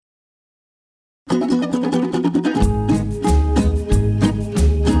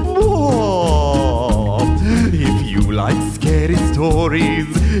like scary stories,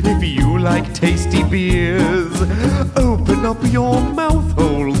 if you like tasty beers, open up your mouth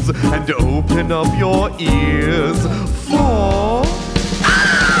holes and open up your ears for... Booze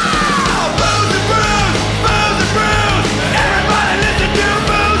and Brews! Booze and Brews! Everybody listen to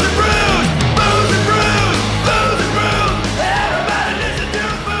Booze and Brews! Booze and Brews! Booze and Brews! Everybody listen to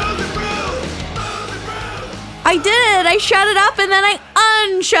Booze and Brews! Booze and Brews! I did. I shut it up and then I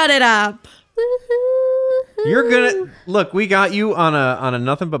unshut it up. You're gonna look. We got you on a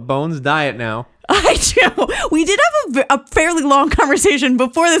nothing but bones diet now. I do. We did have a fairly long conversation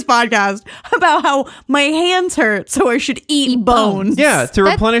before this podcast about how my hands hurt, so I should eat bones. Yeah, to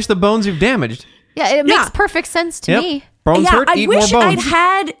replenish the bones you've damaged. Yeah, it makes perfect sense to me. Bones hurt, I eat more wish bones. I'd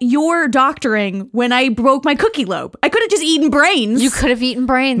had your doctoring when I broke my cookie lobe. I could have just eaten brains. You could have eaten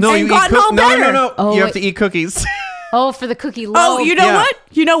brains. No, and you gotten all better. No. Oh, you have to eat cookies. Oh, for the cookie loaf. Oh, you know Yeah. what?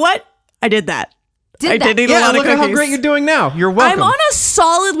 You know what? I did that. I did eat a lot of look cookies. at how great you're doing now. You're welcome. I'm on a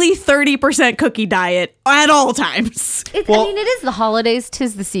solidly 30% cookie diet at all times. I mean, it is the holidays.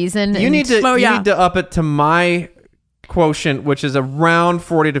 'Tis the season. You and- need to Oh, you yeah. need to up it to my quotient, which is around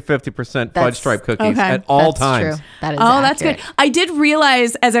 40 to 50% fudge stripe cookies okay. at all That's times. True. That is That's accurate. good. I did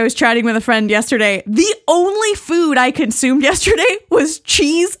realize as I was chatting with a friend yesterday, the only food I consumed yesterday was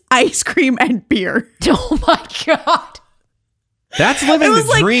cheese, ice cream, and beer. Oh my God. That's living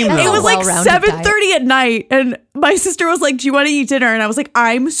the dream, though. It was like well-rounded 7:30 at night, and my sister was like, "Do you want to eat dinner?" And I was like,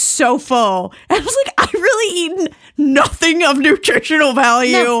 "I'm so full." And I was like, "I really eaten nothing of nutritional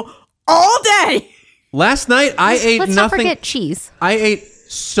value all day." Last night I ate Let's not nothing. forget cheese. I ate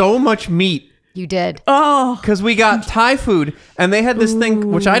so much meat You did. Oh, because we got Thai food, and they had this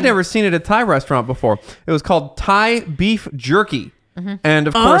thing which I'd never seen at a Thai restaurant before. It was called Thai beef jerky, and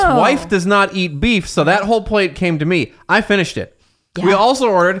of course, wife does not eat beef, so that whole plate came to me. I finished it. Yeah. We also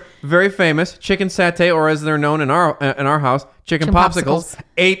ordered very famous chicken satay, or as they're known in our house, chicken popsicles.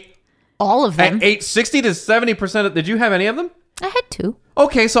 Ate All of them. 60 to 70% of. Did you have any of them? I had two.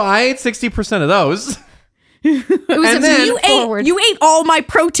 Okay, so I ate 60% of those. It was And a then- you forward. ate all my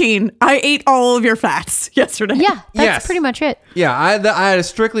protein. I ate all of your fats yesterday. Yeah, that's Yes. pretty much it. Yeah, I had a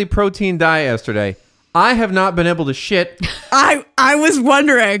strictly protein diet yesterday. I have not been able to shit I was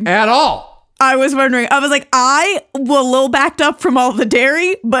wondering. at all. I was like, I will a little backed up from all the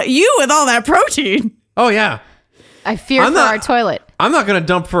dairy, but you with all that protein. Oh yeah, I fear I'm for not- our toilet. I'm not gonna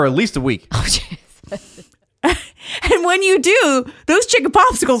dump for at least a week. Oh, jeez. And when you do, those chicken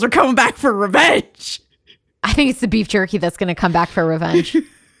popsicles are coming back for revenge. I think it's the beef jerky that's going to come back for revenge.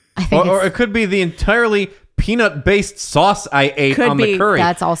 I think Or it's, it could be the entirely peanut-based sauce I ate Could on be. the curry.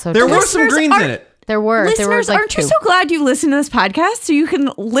 That's also there true. were some Listeners greens are- in it. there were Listeners, like aren't two. you so glad you listen to this podcast so you can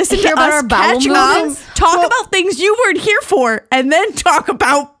listen Hear to about us our bowel catch up, movements? talk about things you weren't here for, and then talk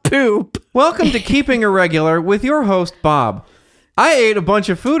about poop. Welcome to Keeping Irregular with your host Bob. I ate a bunch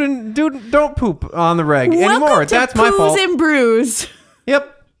of food and don't poop on the reg anymore. Welcome to That's my Poos fault. and Brews.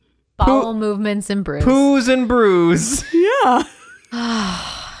 Yep, Bowel movements and brews. poos and brews. Yeah.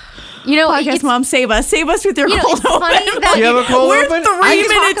 You know, Podcast it's, Mom, save us. Save us with your you know, cold it's funny open. that You have a cold We're open? 3 I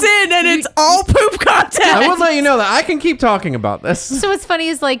can minutes in and it's all poop content. I would let you know that I can keep talking about this. so what's funny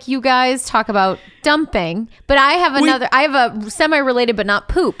is like you guys talk about dumping, but I have I have a semi-related but not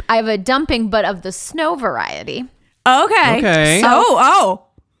poop. I have a dumping but of the snow variety. Okay. Okay. Oh.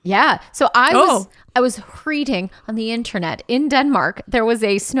 Yeah. So I Oh. was reading on the internet in Denmark. There was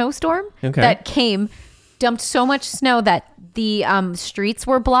a snowstorm that came, dumped so much snow that the streets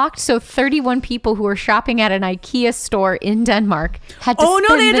were blocked. So 31 people who were shopping at an IKEA store in Denmark had to Oh no,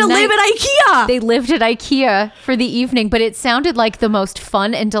 spend they had the to live night- at IKEA. They lived at IKEA for the evening, but it sounded like the most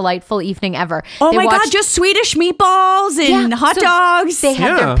fun and delightful evening ever. Oh They my God, watched- just Swedish meatballs and hot so dogs. They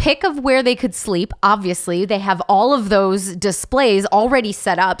had Yeah. their pick of where they could sleep. Obviously, they have all of those displays already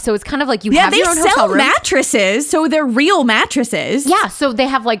set up. So it's kind of like you have they your own hotel sell room. mattresses, so they're real mattresses. Yeah, so they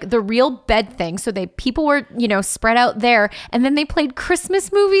have like the real bed thing. So people were, spread out there, and then they played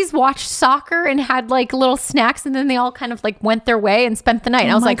Christmas movies, watched soccer, and had like little snacks, and then they all kind of like went their way and spent the night.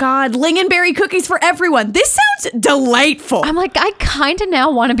 And I Oh was my like, God, lingonberry cookies for everyone. This sounds delightful. I'm like, I kind of now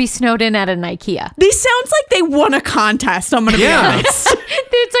want to be snowed in at an IKEA. This sounds like they won a contest. I'm gonna be Yeah. honest.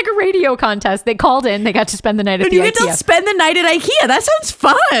 It's like a radio contest. They called in, they got to spend the night at And the you get to IKEA. spend the night at IKEA. That sounds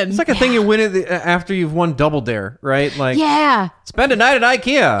fun. It's like a thing you win after you've won Double Dare, right? Like, Yeah. spend a night at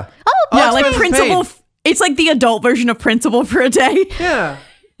IKEA. yeah, like expenses Principal. paid. It's like the adult version of Principal for a day. Yeah.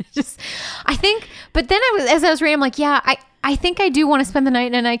 I think, but then as I was reading, I'm like, yeah, I think I do want to spend the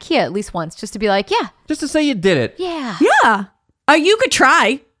night in an IKEA at least once, just to be like, yeah. Just to say you did it. Yeah. You could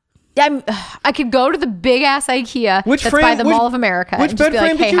try. I could go to the big ass IKEA Which that's frame? by the Mall of America. Which and just bed be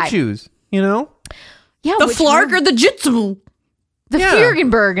frame like, did hey, you hi. choose? You know? Yeah, The which Flark one? or the Jitsu? The Yeah.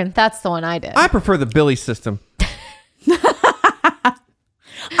 Fjergenberg. That's the one I did. I prefer the Billy system.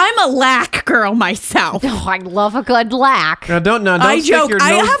 I'm a lack girl myself. Oh, I love a good lack. Now don't I stick joke. your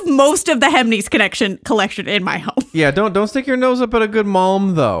I nose. have most of the Hemnes collection in my home. Yeah, don't stick your nose up at a good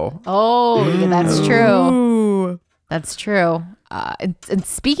malm though. Oh, yeah, that's true. Ooh. That's true. And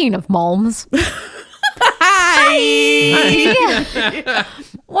speaking of malms, Hi.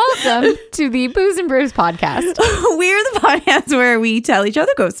 welcome to the Booze and Brews podcast. We're the podcast where we tell each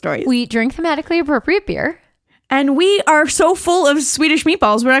other ghost stories. We drink thematically appropriate beer. And we are so full of Swedish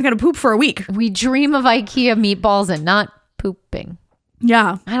meatballs, we're not going to poop for a week. We dream of IKEA meatballs and not pooping.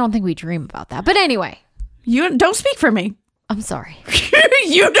 Yeah. I don't think we dream about that. But anyway, You don't speak for me. I'm sorry.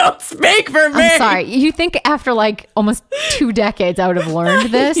 You don't speak for me. I'm sorry. You think after like almost 2 decades I would have learned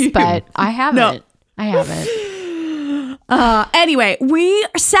this, but I haven't. No. I haven't. Anyway, we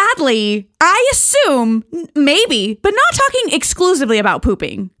sadly, I assume, maybe, but not talking exclusively about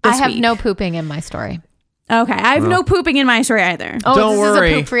pooping I this have week. no pooping in my story. Okay, I have no pooping in my story either. Oh, Don't this worry.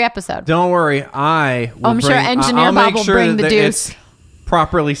 is a poop-free episode. Don't worry, I will I'm sure bring- Engineer I'll Bob make will sure bring the that deuce. it's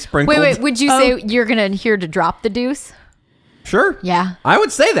properly sprinkled. Wait. Would you say you're going to here to drop the deuce? Sure. Yeah. I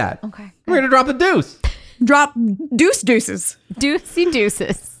would say that. Okay. We're gonna drop the deuce. Drop deuces. Deucey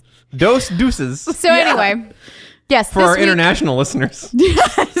deuces. Deuces. So anyway, yes. For our international listeners.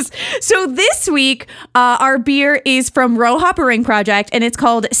 Yes. So this week, our beer is from Roha Brewing Project, and it's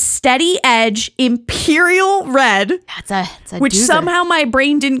called Steady Edge Imperial Red. It's a Which doozer. somehow my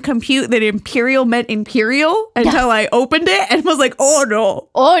brain didn't compute that imperial meant imperial until I opened it and was like, oh no.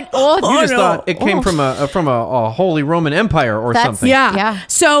 Oh, You just no. thought it came from a Holy Roman Empire or That's- something. Yeah.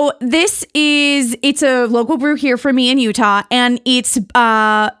 So it's a local brew here for me in Utah, and it's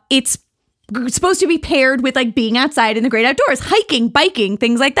supposed to be paired with like being outside in the great outdoors, hiking, biking,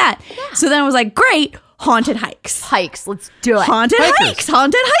 things like that. So then I was like, great, haunted hikes. hikes. Let's do it. Haunted Hikers. hikes,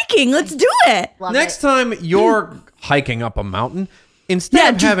 haunted hiking. Let's do it. Love Next it. time you're hiking up a mountain, instead Yeah,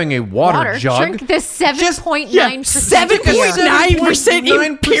 of having a water jug, Drink this 7.9%. Yeah, beer. 7.9%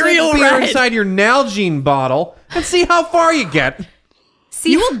 imperial beer red. inside your Nalgene bottle and see how far you get.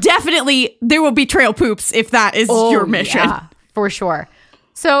 You will definitely, there will be trail poops if that is Oh, your mission. yeah, for sure.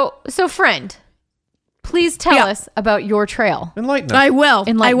 So friend, please tell Yeah. us about your trail. Enlighten us. I will.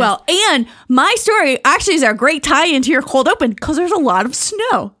 Enlighten I will. And my story actually is a great tie into your cold open because there's a lot of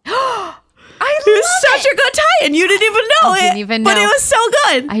snow. It was such a good tie-in. You didn't even know I it. didn't even But know. it was so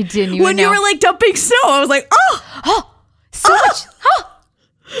good. I didn't even When you know. were like dumping snow, I was like, oh, So much.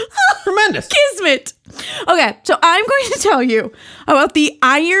 Tremendous. kismet. Okay, so I'm going to tell you about the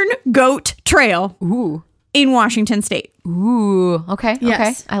Iron Goat Trail Ooh. in Washington State. Ooh. Okay.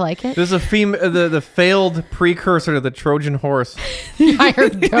 Yes. Okay. I like it. This is the failed precursor to the Trojan horse.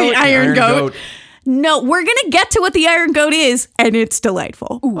 Iron The goat. Iron Goat. No, we're going to get to what the Iron Goat is, and it's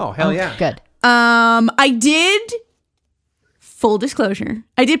delightful. Oh, hell yeah. Good. I did, full disclosure,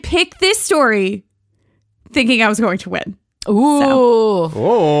 I did pick this story thinking I was going to win. Ooh.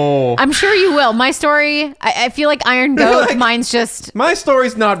 Oh. I'm sure you will. My story, I feel like Iron Goat. Like- Mine's just, My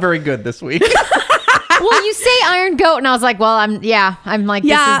story's not very good this week. well, you say Iron Goat, and I was like, well, I'm like,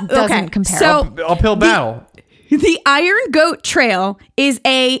 Yeah, this doesn't okay. compare. So- Uphill battle. The Iron Goat Trail is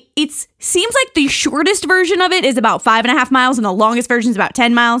it seems like the shortest version of it is about 5.5 miles and the longest version is about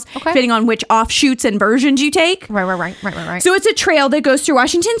 10 miles, Okay. depending on which offshoots and versions you take. Right. So it's a trail that goes through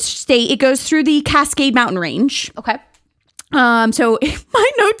Washington State. It goes through the Cascade Mountain Range. Okay. So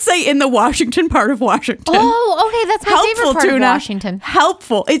my notes say in the Washington part of Washington. Oh, okay. That's my favorite Helpful, part Tuna. of Washington.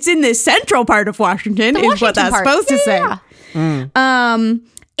 Helpful. It's in the central part of Washington, is what Washington that's part. supposed to say. Yeah.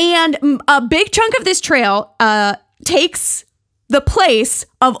 And a big chunk of this trail takes the place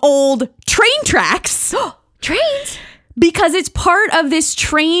of old train tracks Trains. because it's part of this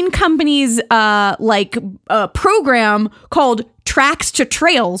train company's program called Tracks to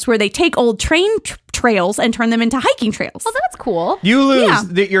Trails, where they take old train trails and turn them into hiking trails. Well, that's cool. You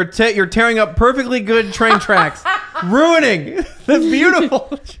lose. Yeah. You're tearing up perfectly good train tracks, ruining the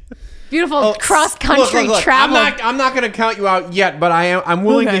beautiful. Beautiful cross country Look, travel. I'm not going to count you out yet, but I'm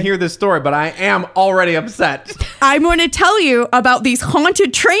willing to Okay. hear this story. But I am already upset. I'm going to tell you about these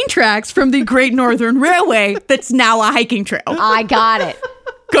haunted train tracks from the Great Northern Railway that's now a hiking trail. I got it.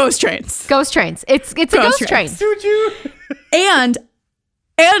 Ghost trains. Ghost trains. It's a ghost train. trains. Dude, you. And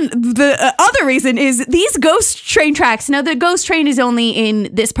the other reason is these ghost train tracks. Now, the ghost train is only in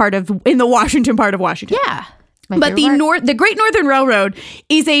the Washington part of Washington. Yeah. My But favorite part. the Great Northern Railroad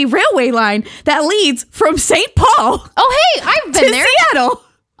is a railway line that leads from St. Paul Oh, hey, I've to been there. Seattle.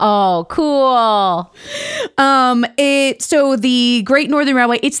 Oh, cool. So the Great Northern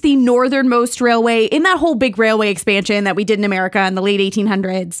Railway, it's the northernmost railway in that whole big railway expansion that we did in America in the late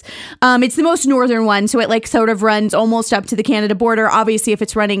 1800s. It's the most northern one, so it like sort of runs almost up to the Canada border. Obviously, if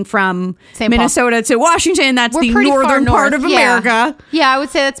it's running from St. Paul. Minnesota to Washington, that's We're the pretty far northern part of north. Yeah. America. Yeah, I would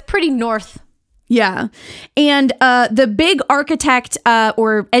say that's pretty north. Yeah. And the big architect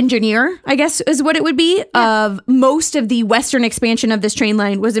or engineer, I guess is what it would be, of most of the western expansion of this train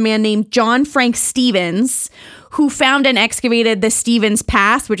line was a man named John Frank Stevens, who found and excavated the Stevens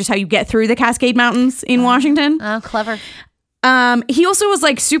Pass, which is how you get through the Cascade Mountains in Washington. Oh, clever. He also was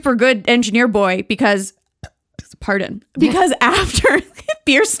like super good engineer boy because after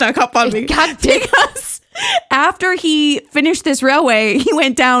beer stuck up on me. God damn. Because after he finished this railway, he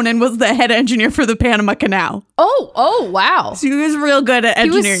went down and was the head engineer for the Panama Canal. Oh, wow. So he was real good at He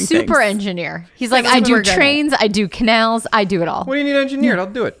engineering. was super things. engineer. He's like, Super I do good at it. trains, I do canals, I do it all. What do you need engineered? I'll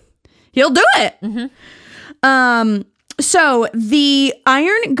do it. He'll do it. So the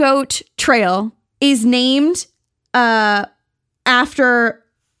Iron Goat Trail is named after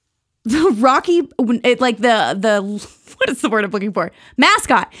the Rocky, like the what is the word I'm looking for?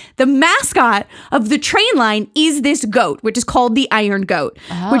 Mascot. The mascot of the train line is this goat, which is called the Iron Goat,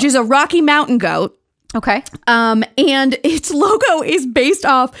 which is a Rocky Mountain goat. Okay. And its logo is based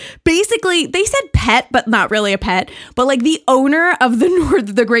off, basically, they said pet, but not really a pet. But like the owner of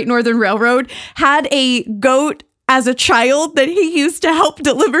the Great Northern Railroad had a goat as a child that he used to help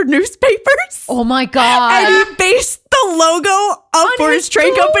deliver newspapers. Oh my God. And he based the logo for his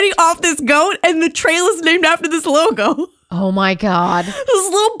train goat? company off this goat, and the trail is named after this logo. Oh my God. This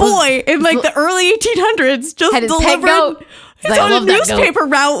little boy in like the early 1800s just Had his pet delivered goat. He's his like, I on a love that goat. newspaper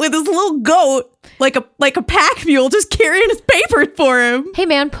route with his little goat, like a pack mule, just carrying his paper for him. Hey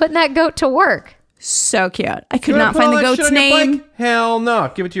man, putting that goat to work. So cute. I could You wanna not put find all the that shit goat's on your name. bike? Hell no.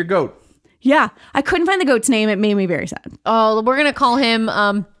 Give it to your goat. Yeah, I couldn't find the goat's name. It made me very sad. Oh, we're gonna call him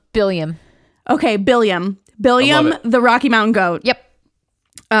Billiam. Okay, Billiam, I love it. the Rocky Mountain Goat. Yep.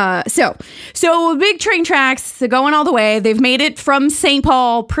 So big train tracks, they're going all the way. They've made it from St.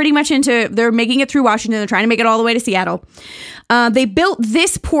 Paul pretty much they're making it through Washington. They're trying to make it all the way to Seattle. They built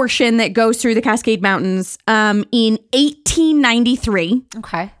this portion that goes through the Cascade Mountains in 1893.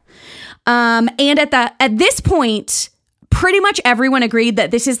 Okay. And at this point, pretty much everyone agreed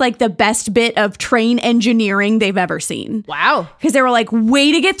that this is like the best bit of train engineering they've ever seen. Wow. Because they were like,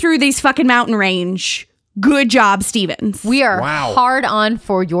 way to get through these fucking mountain range. Good job, Stevens. We are Wow. hard on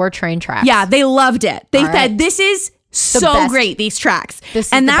for your train tracks. Yeah, they loved it. They All said, right. this is so best. great, these tracks. This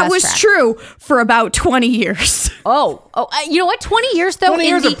is and the that best was track. true for about 20 years. Oh, you know what? 20 years though 20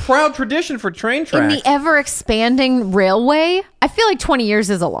 years in a proud tradition for train in tracks. the ever expanding railway. I feel like 20 years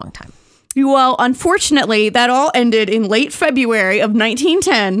is a long time. Well, unfortunately, that all ended in late February of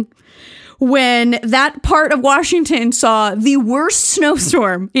 1910 when that part of Washington saw the worst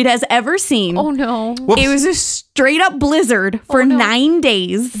snowstorm it has ever seen. Oh no. Whoops. It was a straight up blizzard for 9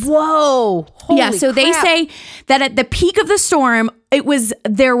 days. Whoa. Yeah, Holy so they crap. say that at the peak of the storm,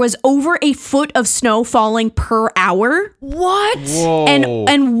 there was over a foot of snow falling per hour. What? Whoa.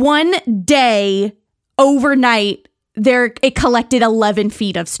 And one day overnight it collected 11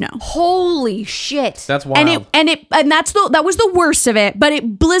 feet of snow. Holy shit. That's wild. And that was the worst of it, but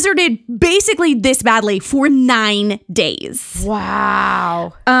it blizzarded basically this badly for 9 days.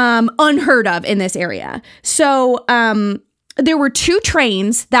 Wow. Unheard of in this area. So there were 2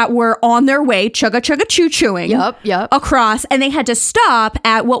 trains that were on their way chugga chugga choo chooing Yep. across, and they had to stop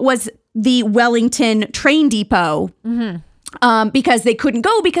at what was the Wellington train depot. Because they couldn't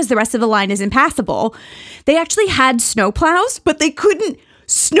go because the rest of the line is impassable. They actually had snowplows, but they couldn't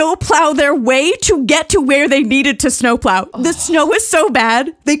snowplow their way to get to where they needed to snowplow. The snow was so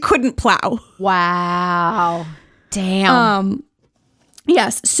bad, they couldn't plow. Wow. Damn.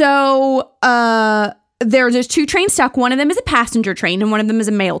 Yes. So there's 2 trains stuck. One of them is a passenger train and one of them is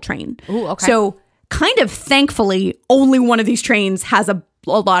a mail train. Ooh, okay. So kind of thankfully, only one of these trains has a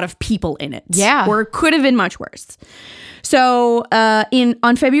lot of people in it. Yeah. Or it could have been much worse. So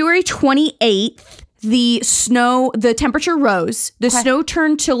on February 28th, the temperature rose. The snow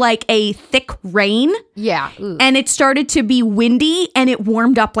turned to like a thick rain. Yeah. Ooh. And it started to be windy and it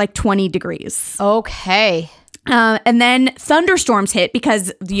warmed up like 20 degrees. Okay. And then thunderstorms hit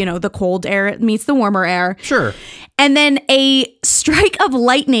because, the cold air meets the warmer air. Sure. And then a strike of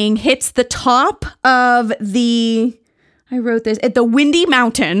lightning hits the top of at the Windy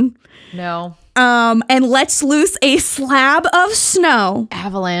Mountain. No. And lets loose a slab of snow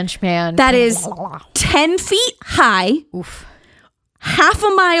Avalanche, man. that is 10 feet high, Oof. half a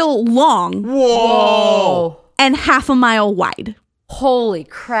mile long, Whoa. and half a mile wide. Holy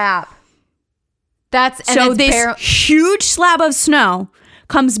crap. That's and So it's this huge slab of snow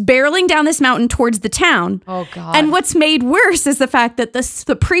comes barreling down this mountain towards the town. Oh, God. And what's made worse is the fact that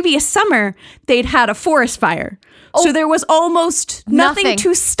the previous summer they'd had a forest fire. So there was almost nothing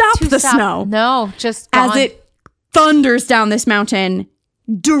to stop the snow. No, just gone. As it thunders down this mountain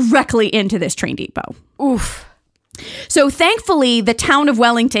directly into this train depot. Oof. So thankfully, the town of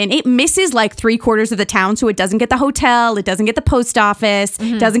Wellington, it misses like 3/4 of the town. So it doesn't get the hotel, it doesn't get the post office,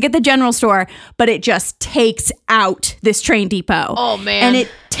 doesn't get the general store, but it just takes out this train depot. Oh, man. And it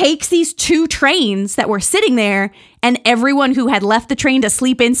takes these 2 trains that were sitting there and everyone who had left the train to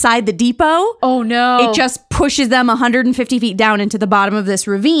sleep inside the depot. Oh, no. It just pushes them 150 feet down into the bottom of this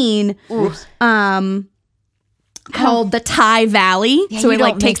ravine. Oops. Called the Thai Valley. Yeah, So you it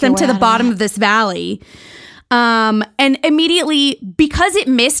like don't takes make them your to way the out of bottom that. of this valley. And immediately, because it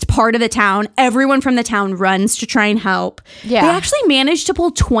missed part of the town, everyone from the town runs to try and help. Yeah. They actually managed to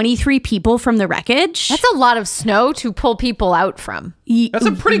pull 23 people from the wreckage. That's a lot of snow to pull people out from. That's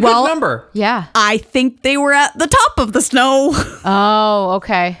a pretty Well, good number. Yeah. I think they were at the top of the snow. Oh,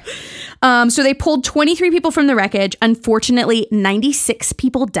 okay. So they pulled 23 people from the wreckage. Unfortunately, 96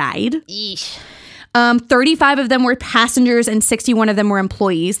 people died. Eesh. 35 of them were passengers and 61 of them were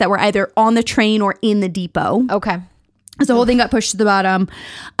employees that were either on the train or in the depot. Okay. So the whole thing got pushed to the bottom.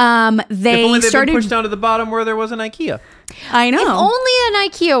 If They only they'd been started. pushed down to the bottom where there was an IKEA. I know. If only an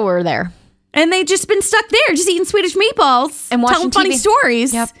IKEA were there. And they'd just been stuck there, just eating Swedish meatballs And watching telling funny TV.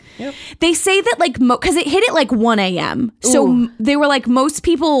 stories. Yep. They say that like because it hit at like 1 a.m. So they were like most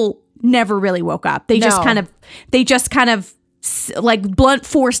people never really woke up. They just No. kind of like blunt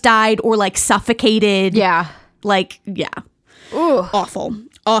force died or like suffocated. Yeah. Like yeah. Ooh.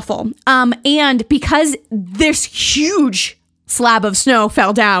 Awful. And because this huge slab of snow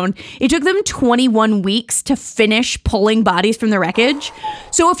fell down, it took them 21 weeks to finish pulling bodies from the wreckage.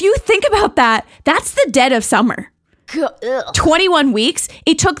 So if you think about that, that's the dead of summer. 21 weeks.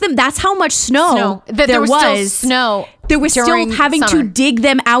 It took them, that's how much snow That there was still snow. There was still during having summer. to dig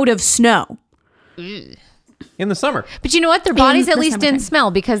them out of snow. In the summer. But you know what? Their bodies at the least summertime. didn't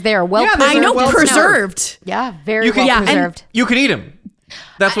smell because they are well Yeah, I know, well preserved. Yeah, very You can, well and preserved. You can eat them.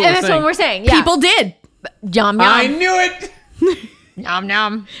 That's what And we're that's saying. what we're saying. Yeah. People did. Yum, yum. I knew it. Yum,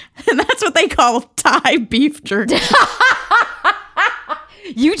 yum. And that's what they call Thai beef jerky.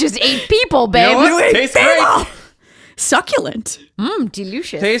 You just ate people, You babe. know what? Tastes great. Succulent.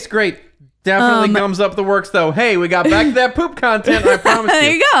 Delicious. Tastes great. Definitely gums up the works, though. Hey, we got back to that poop content. I promise There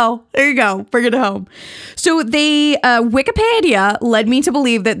you. you go. There you go. Bring it home. So they Wikipedia led me to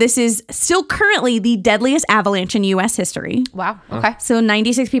believe that this is still currently the deadliest avalanche in U.S. history. Wow. Okay. So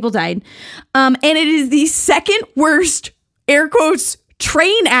 96 people died. And it is the second worst, air quotes,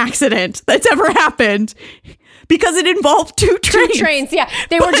 train accident that's ever happened because it involved 2 trains. Trains, yeah.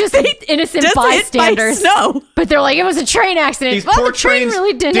 They were But just they innocent just hit by bystanders. snow. But they're like, it was a train accident. These Well, poor the train trains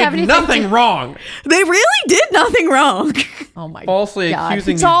really didn't did have anything nothing to- wrong. They really did nothing wrong. Oh my Falsely God.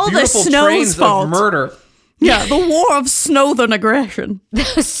 accusing It's these all the beautiful snow's trains fault. of murder. Yeah, the war of Snowthern aggression.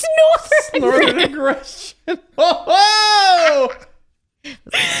 Snore. Northern aggression. Oh!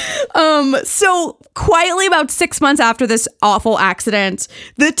 So quietly about 6 months after this awful accident,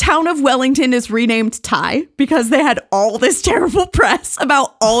 the town of Wellington is renamed Thai because they had all this terrible press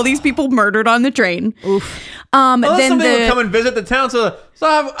about all these people murdered on the train. Oof. Well, Then somebody would come the and visit the town. So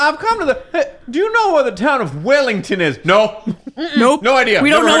I've come to the. Hey, do you know where the town of Wellington is? No. nope, No idea. We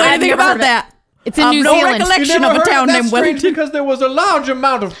don't Never know heard of it. anything Never heard about of it. that. It's in New no Zealand. recollection You of never a heard town that named strange Wellington. because there was a large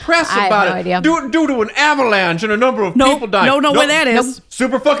amount of press I have about no it idea. due to an avalanche and a number of people died. No, know where that is.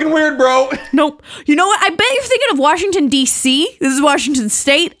 Super fucking weird, bro. Nope. You know what? I bet you're thinking of Washington, D.C. This is Washington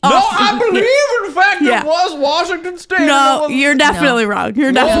State. No, Oh, I believe in fact Yeah. it was Washington State. No, and it was- you're definitely wrong.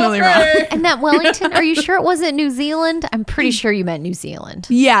 You're definitely wrong. Okay. And that Wellington, are you sure it wasn't New Zealand? I'm pretty sure you meant New Zealand.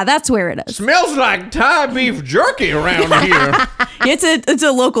 Yeah, that's where it is. Smells like Thai beef jerky around here. It's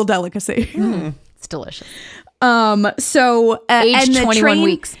a local delicacy. It's delicious. So Aged and the 21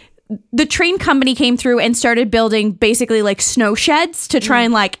 weeks. The train company came through and started building basically like snow sheds to try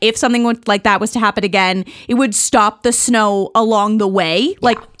and like if something like that was to happen again, it would stop the snow along the way,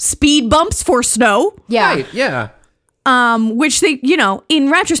 like speed bumps for snow, Yeah. Right, yeah. which they,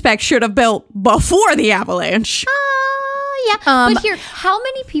 in retrospect should have built before the avalanche. Yeah. But here, how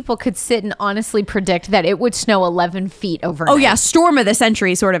many people could sit and honestly predict that it would snow 11 feet overnight? Oh yeah, storm of the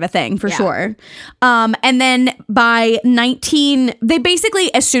century sort of a thing for sure. And then by they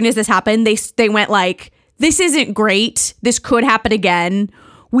basically, as soon as this happened, they went like, this isn't great. This could happen again.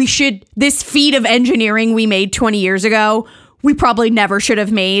 This feat of engineering we made 20 years ago, we probably never should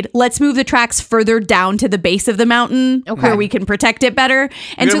have made. Let's move the tracks further down to the base of the mountain where we can protect it better.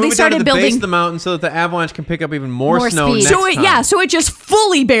 And so they started the building base of the mountain so that the avalanche can pick up even more snow speed. next time. So it just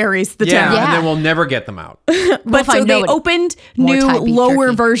fully buries the town. and then we'll never get them out. But so they opened new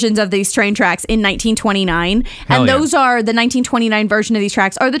lower versions of these train tracks in 1929. And those are the 1929 version of these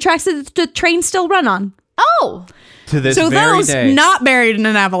tracks are the tracks that the trains still run on. Oh. To this so very those day. not buried in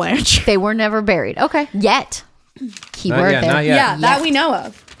an avalanche. They were never buried. Okay. Yet. Keyword there. Not yet. Yeah, that we know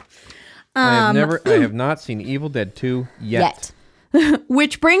of. I have not seen Evil Dead 2 yet.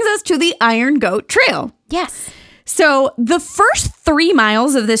 Which brings us to the Iron Goat Trail. Yes. So the first 3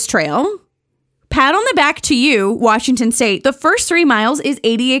 miles of this trail, pat on the back to you, Washington State, the first 3 miles is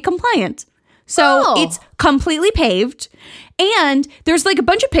ADA compliant. So it's completely paved. And there's like a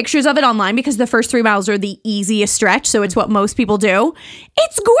bunch of pictures of it online because the first 3 miles are the easiest stretch. So it's what most people do.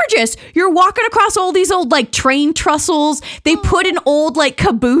 It's gorgeous. You're walking across all these old like train trestles. They put an old like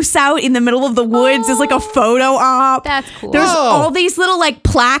caboose out in the middle of the woods as like a photo op. That's cool. There's all these little like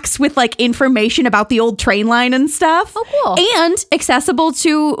plaques with like information about the old train line and stuff. Oh, cool. And accessible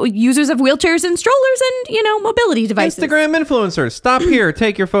to users of wheelchairs and strollers and, you know, mobility devices. Instagram influencers. Stop here.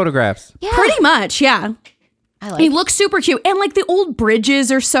 Take your photographs. Yeah. Pretty much, yeah. I like It looks super cute. And like the old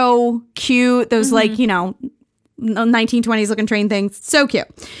bridges are so cute. Those like, you know, 1920s looking train things. So cute.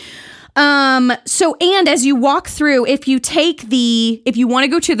 So, and as you walk through, if you want to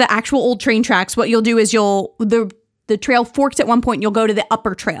go to the actual old train tracks, what you'll do is the trail forks at one point and you'll go to the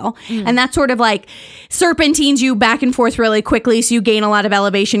upper trail. And that sort of like serpentines you back and forth really quickly. So you gain a lot of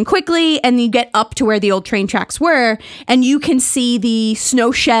elevation quickly and you get up to where the old train tracks were. And you can see the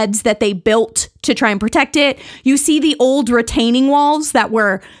snow sheds that they built to try and protect it. You see the old retaining walls that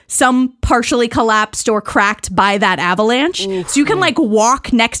were some partially collapsed or cracked by that avalanche. So you can like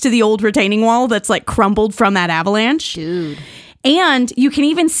walk next to the old retaining wall that's like crumbled from that avalanche. Dude. And you can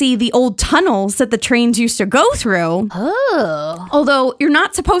even see the old tunnels that the trains used to go through. Oh. Although you're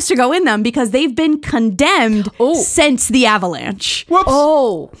not supposed to go in them because they've been condemned since the avalanche. Whoops.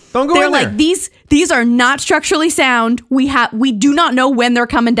 Oh. Don't go They're in there. like, these are not structurally sound. We do not know when they're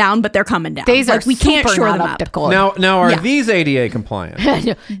coming down, but they're coming down. These like, are we can't super shore not them up up. to code. Now are Yeah. these ADA compliant?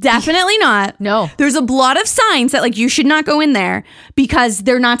 Definitely not. No. There's a lot of signs that like you should not go in there because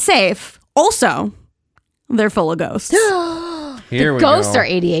they're not safe. Also, they're full of ghosts. Here we Ghosts go. are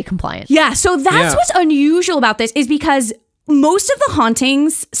ADA compliant. Yeah, so that's Yeah. what's unusual about this is because most of the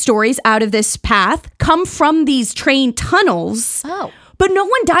hauntings stories out of this path come from these train tunnels. Oh. But no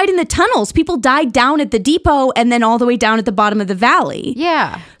one died in the tunnels. People died down at the depot and then all the way down at the bottom of the valley.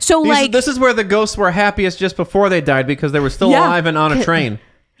 Yeah. So This is where the ghosts were happiest just before they died because they were still Yeah. alive and on a train.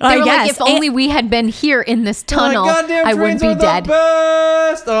 I They were guess. like, if only we had been here in this tunnel, Goddamn I wouldn't trains be are the dead.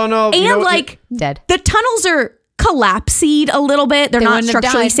 best. Oh no. You know and what? like Dead. the tunnels are collapsed a little bit. They're They not wouldn't have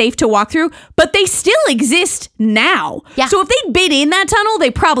structurally died. safe to walk through, but they still exist now. Yeah. So if they'd been in that tunnel,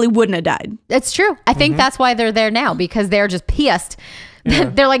 they probably wouldn't have died. It's true. I think that's why they're there now because they're just pissed.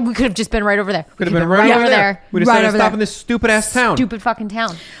 They're like, we could have just been right over there. could have been right over there. We Right decided over to stop there. in this stupid ass town. Stupid fucking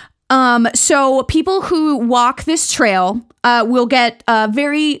town. So people who walk this trail will get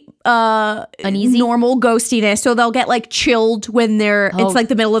very Uneasy? normal ghostiness. So they'll get like chilled when it's like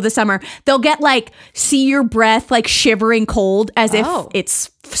the middle of the summer. They'll get like see your breath like shivering cold as if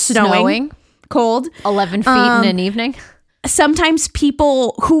it's snowing. Cold. 11 feet in an evening. Sometimes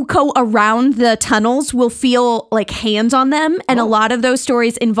people who go around the tunnels will feel like hands on them. And a lot of those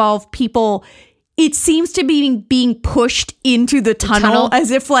stories involve people, it seems to be being pushed into the tunnel as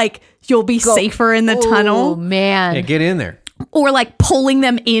if like you'll be safer in the Oh, tunnel man. Yeah, get in there. or like pulling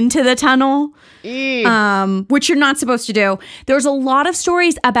them into the tunnel. Which you're not supposed to do. There's a lot of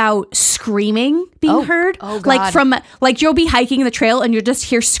stories about screaming being heard. Oh, God. Like from like you'll be hiking the trail and you'll just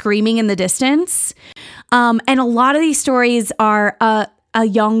hear screaming in the distance. And a lot of these stories are a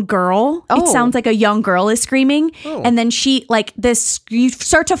young girl. It sounds like a young girl is screaming. And then she like this you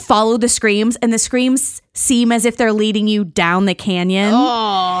start to follow the screams and the screams seem as if they're leading you down the canyon.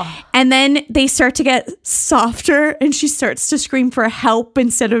 And then they start to get softer and she starts to scream for help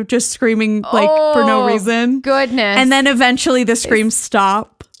instead of just screaming like for no reason. Goodness. And then eventually the screams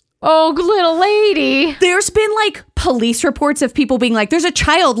stop. oh, little lady. There's been like police reports of people being like, there's a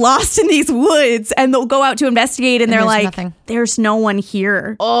child lost in these woods, and they'll go out to investigate and they're there's like, nothing. there's no one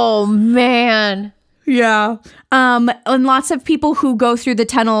here. Oh, man. Yeah. And lots of people who go through the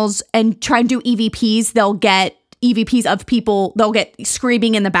tunnels and try and do EVPs, they'll get EVPs of people, they'll get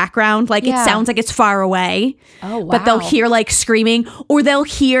screaming in the background. Like Yeah. it sounds like it's far away. Oh, wow. But they'll hear like screaming, or they'll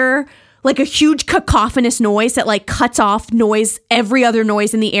hear like a huge cacophonous noise that like cuts off noise, every other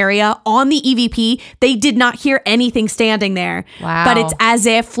noise in the area on the EVP. They did not hear anything standing there. Wow. But it's as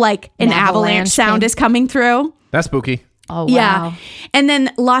if like an avalanche sound is coming through. That's spooky. Oh, wow. Yeah. And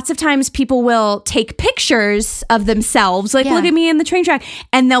then lots of times people will take pictures of themselves, like, look at me in the train track.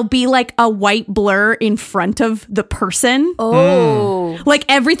 And there'll be like a white blur in front of the person. Oh. Like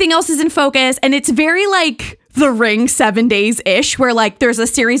everything else is in focus. And it's very like The Ring 7 Days-ish, where like there's a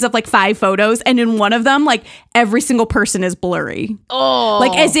series of like 5 photos. And in one of them, like every single person is blurry. Oh.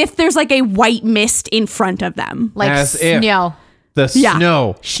 Like as if there's like a white mist in front of them. Like As if. snow. The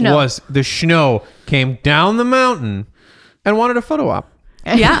Yeah. snow came down the mountain and wanted a photo op.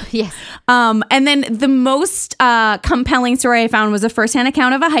 Yeah. Yes. And then the most compelling story I found was a firsthand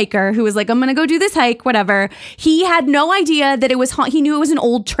account of a hiker who was like, I'm going to go do this hike, whatever. He had no idea that it was, he knew it was an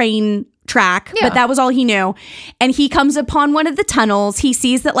old train track, but that was all he knew. And he comes upon one of the tunnels. He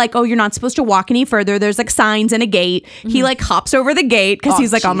sees that like, oh, you're not supposed to walk any further. There's like signs and a gate. He like hops over the gate because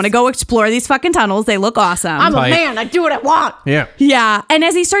he's like, I'm going to go explore these fucking tunnels. They look awesome. I'm a Tight. man. I do what I want. Yeah. Yeah. And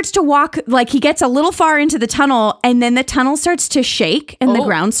as he starts to walk, like he gets a little far into the tunnel and then the tunnel starts to shake and the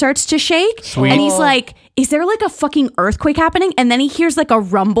ground starts to shake. Sweet. And he's like, is there like a fucking earthquake happening? And then he hears like a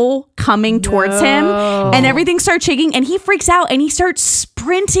rumble coming towards him and everything starts shaking and he freaks out and he starts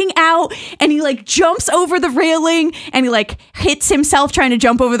sprinting out and he like jumps over the railing and he like hits himself trying to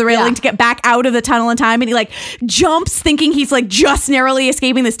jump over the railing to get back out of the tunnel in time. And he like jumps thinking he's like just narrowly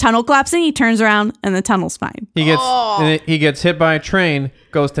escaping this tunnel collapsing. He turns around and the tunnel's fine. He gets hit by a train,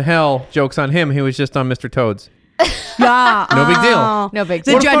 goes to hell. Joke's on him. He was just on Mr. Toad's. Yeah. No big deal. No big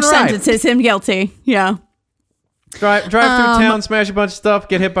The deal. What a judge fun ride. sentences him guilty. Yeah. Drive through town, smash a bunch of stuff,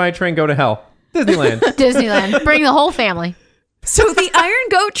 get hit by a train, go to hell. Disneyland. Disneyland. Bring the whole family. So the Iron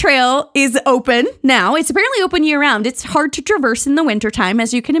Goat Trail is open now. It's apparently open year round. It's hard to traverse in the wintertime,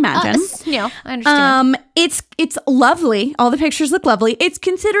 as you can imagine. I understand. It's lovely. All the pictures look lovely. It's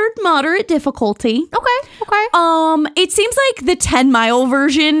considered moderate difficulty. Okay. It seems like the 10-mile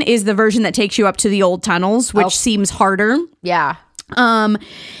version is the version that takes you up to the old tunnels, which seems harder. Yeah.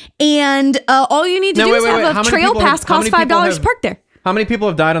 And all you need to do is have a trail pass, cost $5 to park there. How many people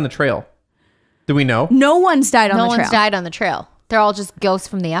have died on the trail? Do we know? No one's died on No the trail. one's died on the trail. They're all just ghosts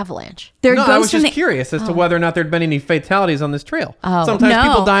from the avalanche. They're No, I ghosts was from just curious as to whether or not there'd been any fatalities on this trail. Sometimes No.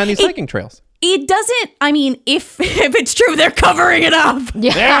 people die on these hiking trails. It doesn't. I mean, if it's true, they're covering it up.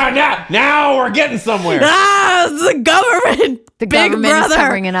 Yeah, now we're getting somewhere. It's the government. The Big government brother. is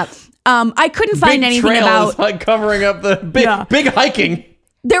covering it up. I couldn't find Big anything trail about. is like covering up the big hiking.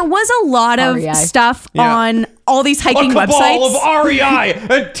 There was a lot of REI. stuff Yeah. on all these hiking A cabal websites. of REI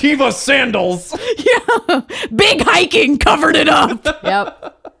and Teva sandals. Yeah, big hiking covered it up.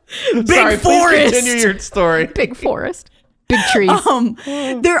 Yep. Big Sorry, forest. please continue your story. Big forest. Big trees.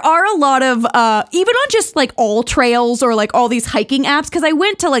 There are a lot of even on just like all trails or like all these hiking apps, because I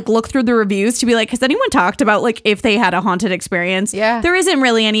went to like look through the reviews to be like, has anyone talked about like if they had a haunted experience? Yeah. There isn't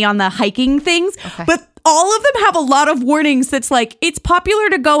really any on the hiking things, but all of them have a lot of warnings that's like, it's popular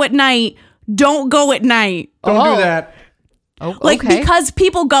to go at night, don't go at night. Don't do that. Oh, Like okay. because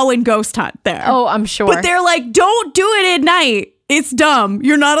people go and ghost hunt there. Oh, I'm sure. But they're like, don't do it at night. It's dumb.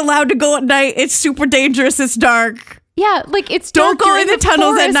 You're not allowed to go at night. It's super dangerous. It's dark. Yeah, like it's Don't dark, go you're in the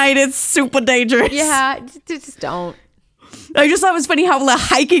tunnels at forest. night. It's super dangerous. Yeah, just don't. I just thought it was funny how the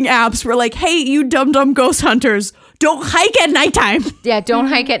hiking apps were like, hey, you dumb ghost hunters, don't hike at nighttime. Yeah, don't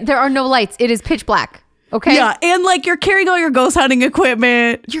hike it. There are no lights. It is pitch black. Okay. Yeah, and like you're carrying all your ghost hunting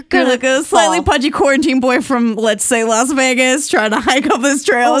equipment. You're gonna like a slightly fall. pudgy quarantine boy from, let's say, Las Vegas trying to hike up this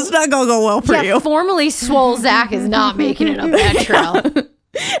trail. It's not gonna go well for Yeah, you. formerly swole Zach is not making it up that trail.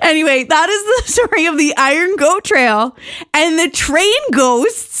 Anyway, that is the story of the Iron Goat Trail and the train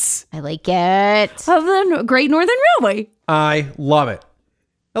ghosts I like it. of the Great Northern Railway. I love it.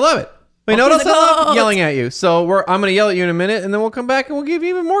 I love it. But you know what else I love? Yelling at you. So I'm going to yell at you in a minute, and then we'll come back and we'll give you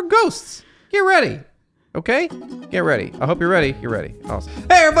even more ghosts. Get ready. Okay? Get ready. I hope you're ready. You're ready. Awesome.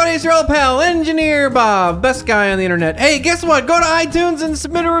 Hey, everybody, it's your old pal, Engineer Bob, best guy on the internet. Hey, guess what? Go to iTunes and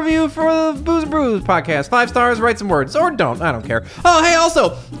submit a review for the Booze and Brews podcast. 5 stars, write some words. Or don't. I don't care. Oh, hey, also,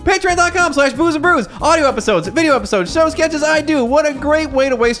 patreon.com/Booze and Brews. Audio episodes, video episodes, show sketches I do. What a great way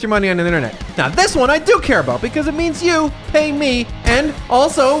to waste your money on the internet. Now, this one I do care about because it means you pay me and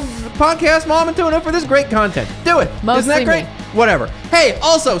also podcast Mom and Tuna for this great content. Do it. Isn't Mostly that great? me. Whatever. Hey,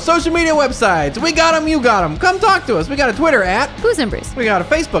 also, social media websites. We got them, you got them. Come talk to us. We got a Twitter at. Booze and Brews. We got a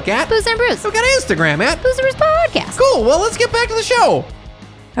Facebook at. Booze and Brews. We got an Instagram at. Booze and Brews podcast. Cool. Well, let's get back to the show.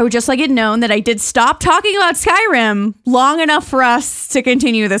 I would just like it known that I did stop talking about Skyrim long enough for us to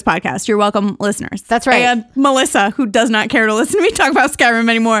continue this podcast. You're welcome, listeners. That's right. And Melissa, who does not care to listen to me talk about Skyrim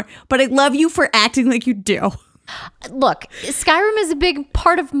anymore. But I love you for acting like you do. Look, Skyrim is a big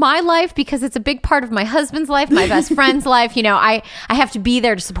part of my life because it's a big part of my husband's life, my best friend's life. You know, I have to be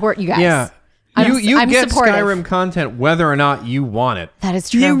there to support you guys. Yeah. I'm get supportive. Skyrim content whether or not you want it. That is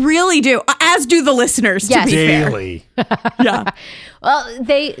true. You really do. As do the listeners, Yes. to be fair. Daily. Yeah. Well,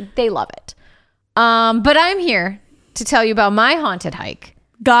 they love it. But I'm here to tell you about my haunted hike.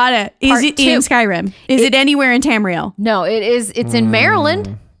 Got it. Is Part it two. in Skyrim? Is it anywhere in Tamriel? No, it's in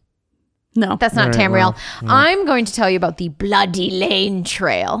Maryland. No. That's not All right, Tamriel. well, I'm going to tell you about the Bloody Lane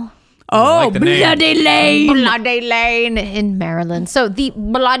Trail. Oh, like the name. Bloody Lane. Bloody Lane in Maryland. So the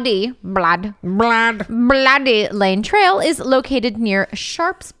Bloody Lane Trail is located near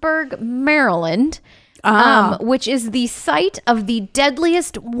Sharpsburg, Maryland, which is the site of the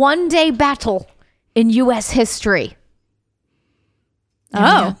deadliest one-day battle in U.S. history.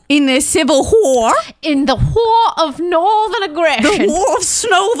 Oh, in the Civil War. In the War of Northern Aggression. The War of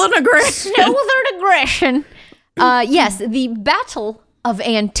Northern Aggression. Northern Aggression. Yes, the Battle of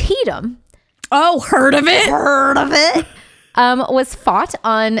Antietam. Oh, heard of it? Heard of it? Was fought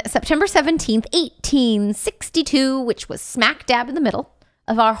on September 17th, 1862, which was smack dab in the middle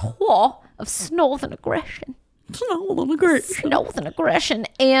of our War of Northern Aggression. Northern Aggression.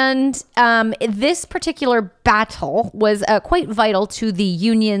 And this particular battle was quite vital to the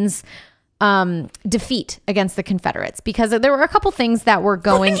Union's defeat against the Confederates because there were a couple things that were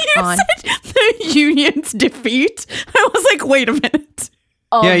going on. Said the Union's defeat. I was like, wait a minute.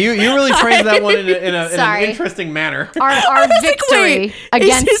 Yeah, you really phrased that one in an Sorry. interesting manner. Our victory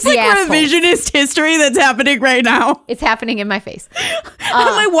against is this the like assholes. revisionist history that's happening right now? It's happening in my face. Am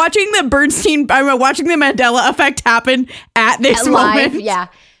I watching the Mandela effect happen at this Live, moment? yeah.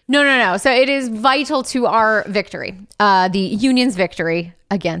 No. So it is vital to our victory, the Union's victory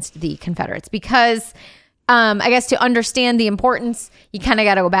against the Confederates, because I guess to understand the importance, you kind of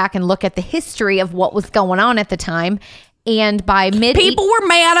got to go back and look at the history of what was going on at the time. And by People were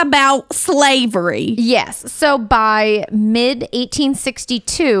mad about slavery. Yes. So by mid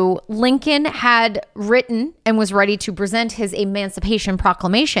 1862, Lincoln had written and was ready to present his Emancipation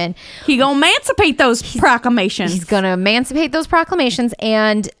Proclamation. He gonna emancipate those proclamations. He's going to emancipate those proclamations,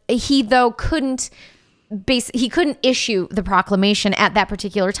 and he though couldn't issue the proclamation at that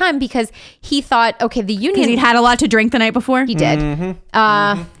particular time because he thought, okay, the Union. He'd had a lot to drink the night before. He did.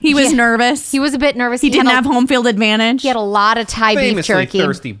 He was nervous. He was a bit nervous. He didn't have home field advantage. He had a lot of Thai beef Famously jerky.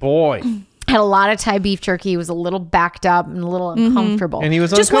 thirsty boy. Had a lot of Thai beef jerky. He was a little backed up and a little uncomfortable. And he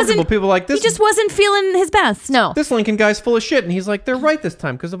was Just uncomfortable. wasn't- People were like, He this just wasn't feeling his best. no. this Lincoln guy's full of shit. And he's like, they're right this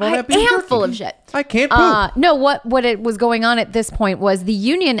time because of all I that beef am jerky. full of shit. I can't poop. No, what it was going on at this point was the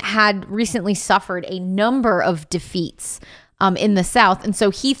Union had recently suffered a number of defeats in the South. And so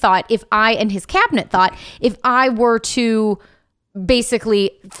he thought and his cabinet thought, if I were to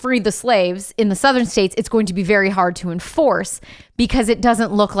basically free the slaves in the southern states, it's going to be very hard to enforce because it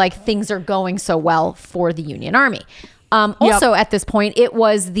doesn't look like things are going so well for the Union Army. Also, at this point, it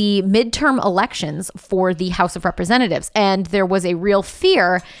was the midterm elections for the House of Representatives, and there was a real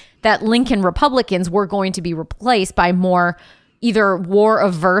fear that Lincoln Republicans were going to be replaced by more either war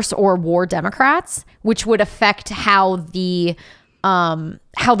averse or war Democrats, which would affect how the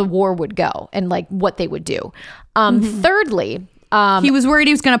war would go and like what they would do. Thirdly, He was worried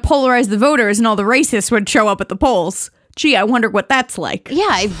he was going to polarize the voters and all the racists would show up at the polls. Gee, I wonder what that's like.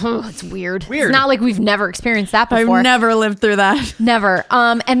 yeah, it's weird. Weird. It's not like we've never experienced that before. I've never lived through that. Never.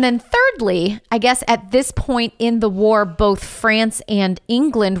 And then thirdly, I guess at this point in the war, both France and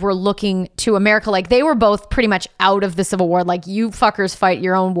England were looking to America. Like they were both pretty much out of the Civil War. Like you fuckers fight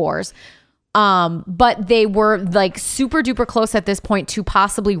your own wars. But they were like super duper close at this point to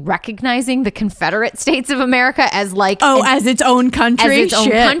possibly recognizing the Confederate States of America as like As its own country? as its own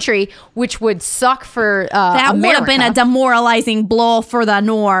Shit. country, which would suck for That would have America. been a demoralizing blow for the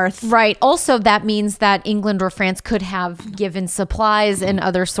North. Right. Also, that means that England or France could have given supplies and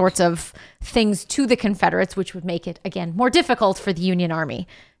other sorts of things to the Confederates, which would make it, again, more difficult for the Union Army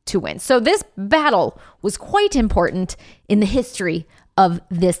to win. So this battle was quite important in the history of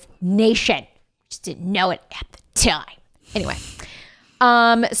this nation. Just didn't know it at the time. Anyway,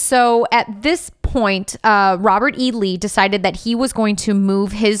 so at this point, Robert E. Lee decided that he was going to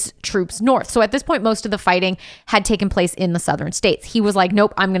move his troops north. So at this point, most of the fighting had taken place in the southern states. He was like,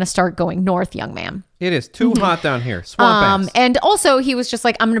 nope, I'm going to start going north, young man. It is too hot down here. Swamp ass. And also, he was just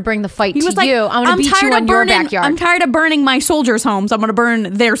like, I'm going to bring the fight He to was like, you. I'm going to beat you on your backyard. I'm tired of burning my soldiers' homes. I'm going to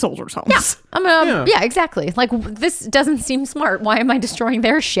burn their soldiers' homes. Yeah, I'm gonna. Yeah, exactly. Like, this doesn't seem smart. Why am I destroying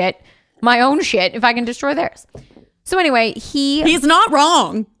their shit, my own shit, if I can destroy theirs? So anyway, he's not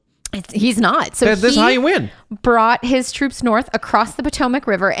wrong. He's not. So This is how you win. Brought his troops north across the Potomac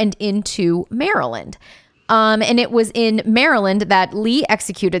River and into Maryland. And it was in Maryland that Lee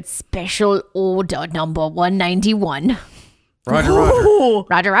executed Special Order Number 191. Roger, Roger.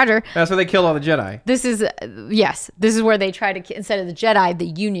 Roger, Roger. That's where they killed all the Jedi. This is this is where they try to, instead of the Jedi, the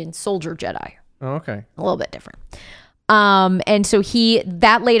Union soldier Jedi. Oh, okay. A little bit different. And so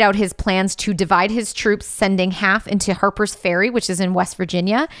that laid out his plans to divide his troops, sending half into Harper's Ferry, which is in West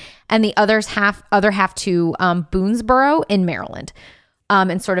Virginia, and the other half to Boonesboro in Maryland,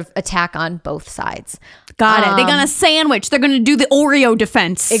 and sort of attack on both sides. Got it. They're going to sandwich. They're going to do the Oreo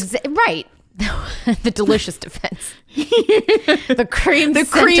defense. Right. The delicious defense. The cream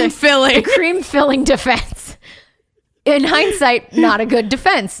filling defense. In hindsight, not a good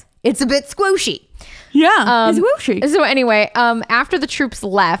defense. It's a bit squishy. Yeah, it's whooshy. So anyway, after the troops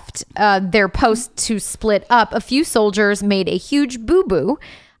left their post to split up, a few soldiers made a huge boo-boo,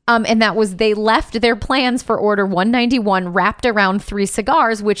 and that was they left their plans for Order 191 wrapped around 3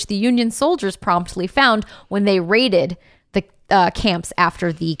 cigars, which the Union soldiers promptly found when they raided the camps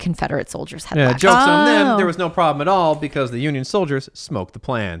after the Confederate soldiers had left. Joke's on them. There was no problem at all because the Union soldiers smoked the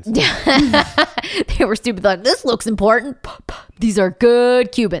plans. They were stupid. Like, this looks important. These are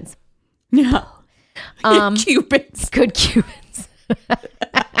good Cubans. Yeah. Cubans. Good Cubans.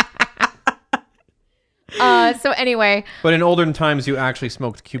 So anyway. But in olden times, you actually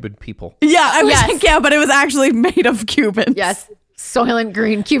smoked Cuban people. Yeah, I was like, yeah, but it was actually made of Cubans. Yes. Soylent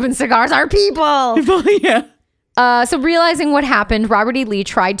Green Cuban cigars are people. Yeah. So realizing what happened, Robert E. Lee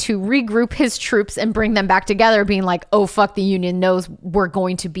tried to regroup his troops and bring them back together, being like, oh, fuck, the Union knows we're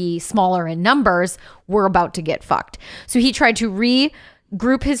going to be smaller in numbers. We're about to get fucked. So he tried to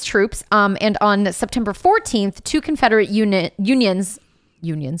regroup his troops. And on September 14th, 2 Confederate units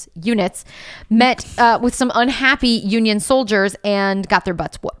met with some unhappy Union soldiers and got their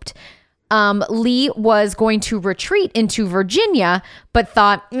butts whooped. Lee was going to retreat into Virginia, but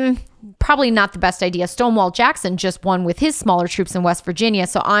thought, probably not the best idea. Stonewall Jackson just won with his smaller troops in West Virginia,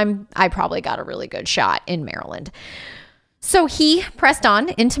 so I probably got a really good shot in Maryland. So he pressed on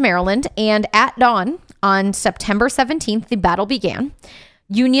into Maryland, and at dawn on September 17th, the battle began.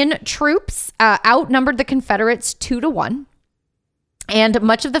 Union troops outnumbered the Confederates 2-1. And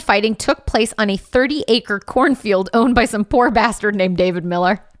much of the fighting took place on a 30-acre cornfield owned by some poor bastard named David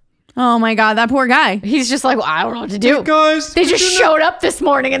Miller. Oh my God, that poor guy. He's just like, well, I don't know what to do. Hey guys, they just showed up this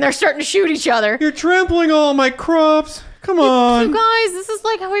morning and they're starting to shoot each other. You're trampling all my crops. Come on. You guys, this is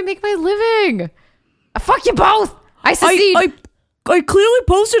like how I make my living. Fuck you both. I secede. I clearly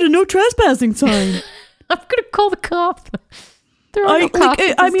posted a no trespassing sign. I'm going to call the cops. I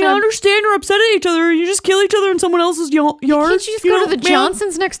understand you're upset at each other. You just kill each other in someone else's yard. Can't you just go to the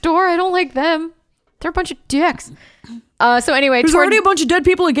Johnsons next door? I don't like them. They're a bunch of dicks. So anyway, there's already a bunch of dead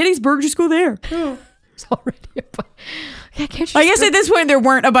people at Gettysburg. Just go there. There's already a bunch. Yeah, I guess at this point there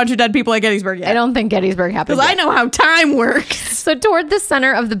weren't a bunch of dead people at Gettysburg yet. I don't think Gettysburg happened. Because I know how time works. So toward the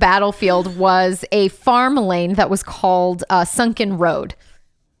center of the battlefield was a farm lane that was called Sunken Road,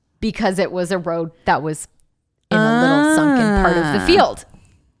 because it was a road that was in a little sunken part of the field.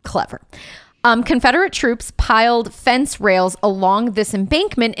 Clever. Confederate troops piled fence rails along this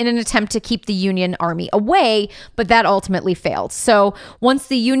embankment in an attempt to keep the Union Army away, but that ultimately failed. So once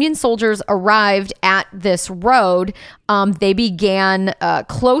the Union soldiers arrived at this road, they began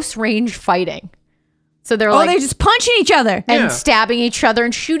close range fighting. So they're they're just punching each other and stabbing each other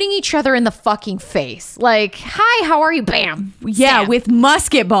and shooting each other in the fucking face. Like, hi, how are you? Bam. Yeah, with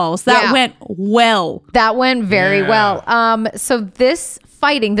musket balls. That went well. That went very well. So this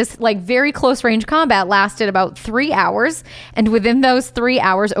fighting, this like very close range combat lasted about 3 hours. And within those 3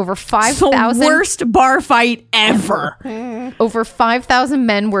 hours, over 5,000... The worst bar fight ever. Over 5,000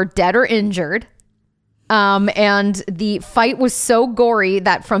 men were dead or injured. And the fight was so gory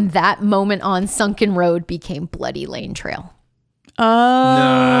that from that moment on, Sunken Road became Bloody Lane Trail.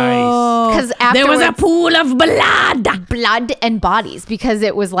 Oh. Nice. Because there was a pool of blood and bodies, because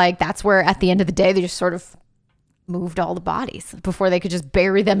it was like, that's where at the end of the day, they just sort of moved all the bodies before they could just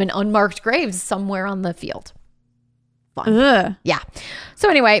bury them in unmarked graves somewhere on the field. fun. Ugh. Yeah. So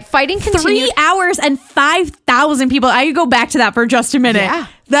anyway, fighting 3 continued. hours and 5,000 people. I could go back to that for just a minute. Yeah.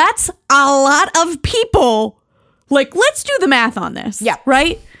 That's a lot of people. Like, let's do the math on this. Yeah.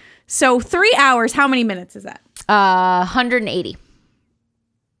 Right? So 3 hours, how many minutes is that? 180.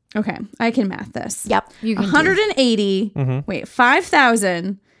 Okay, I can math this. Yep. You can 180. Wait,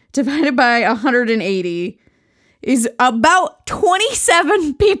 5,000 divided by 180 is about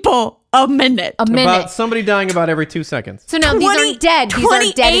 27 people a minute. a minute. About somebody dying about every 2 seconds. So now these aren't dead. These are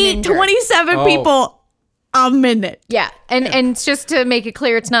dead and injured. 27 Oh. people a minute. Yeah. And it's just to make it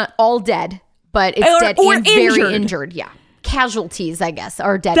clear, it's not all dead, but it's dead or and injured. very injured. Yeah. Casualties, I guess,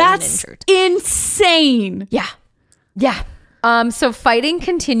 are dead and That's injured. insane. Yeah. Yeah. So fighting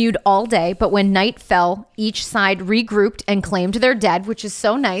continued all day, but when night fell, each side regrouped and claimed their dead, which is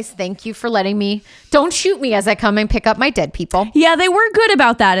so nice. Thank you for letting me. Don't shoot me as I come and pick up my dead people. Yeah, they were good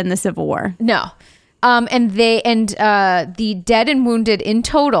about that in the Civil War. No. And the dead and wounded in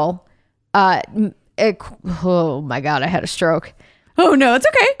total, oh my God, I had a stroke. Oh, no, it's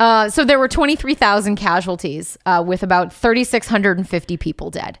okay. So there were 23,000 casualties with about 3,650 people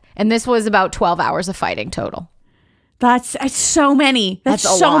dead. And this was about 12 hours of fighting total. That's so many. That's a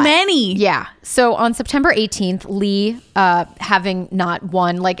so lot. many. Yeah. So on September 18th, Lee, having not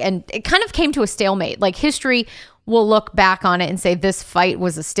won, and it kind of came to a stalemate. Like history will look back on it and say this fight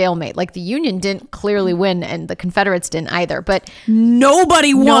was a stalemate. Like the Union didn't clearly win and the Confederates didn't either. But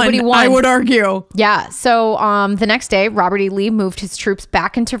Nobody won, Nobody won. I would argue. yeah. So the next day, Robert E. Lee moved his troops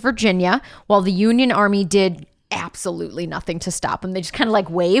back into Virginia while the Union Army did absolutely nothing to stop them. They just kind of like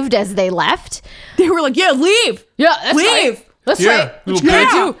waved as they left. They were like, yeah, leave. Yeah, that's Leave. right. That's Yeah, right. little What you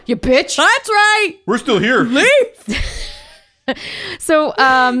bitch. gonna do, you bitch. That's right. We're still here. Leave. So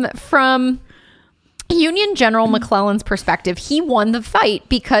from Union General McClellan's perspective, he won the fight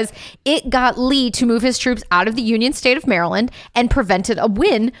because it got Lee to move his troops out of the Union state of Maryland and prevented a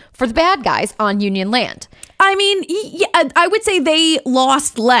win for the bad guys on Union land. I mean, yeah, I would say they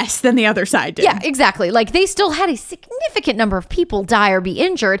lost less than the other side did. Yeah, exactly. Like they still had a significant number of people die or be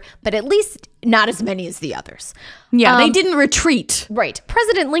injured, but at least not as many as the others. Yeah, they didn't retreat. Right.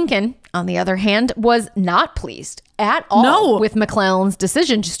 President Lincoln, on the other hand, was not pleased at all No. with McClellan's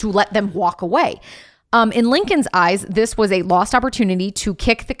decision just to let them walk away. In Lincoln's eyes, this was a lost opportunity to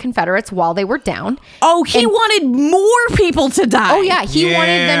kick the Confederates while they were down. Oh, he wanted more people to die. Oh, yeah. He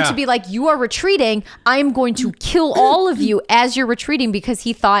wanted them Yeah. to be like, you are retreating. I'm going to kill all of you as you're retreating, because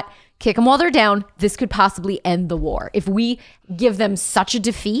he thought, kick them while they're down. This could possibly end the war. If we give them such a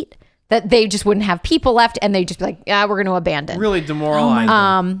defeat that they just wouldn't have people left and they'd just be like, yeah, we're going to abandon. Really demoralized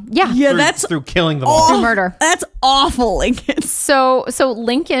them Yeah. Yeah, through, that's through killing them all. Through murder. That's awful, Lincoln. So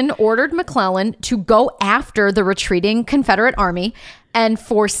Lincoln ordered McClellan to go after the retreating Confederate army. And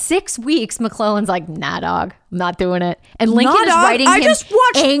for 6 weeks, McClellan's like, nah, dog, I'm not doing it. And Lincoln Nah, is dog, writing I him just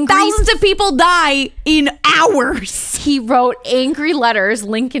watched angry. thousands of people die in hours. He wrote angry letters,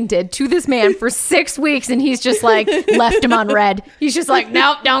 Lincoln did, to this man for 6 weeks. And he's just like, left him on red. He's just like,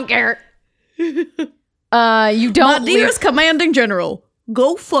 nope, don't care. You My don't dearest commanding general,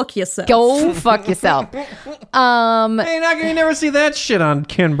 go fuck yourself. go fuck yourself. Hey, how can you never see that shit on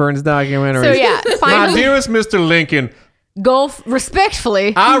Ken Burns documentaries? So yeah, My finally, dearest Mr. Lincoln, go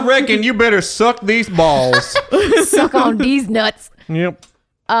respectfully I reckon you better suck these balls. suck on these nuts. Yep.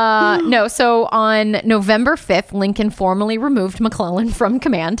 No, so on November 5th, Lincoln formally removed McClellan from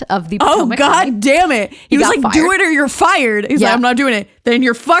command of the Oh, Potomac God Army. damn it. He was got like, do fired. it or you're fired. He's Yeah. like, I'm not doing it. Then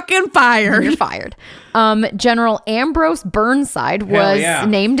you're fucking fired. You're fired. General Ambrose Burnside was yeah.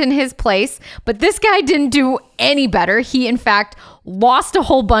 named in his place, but this guy didn't do any better. He, in fact, lost a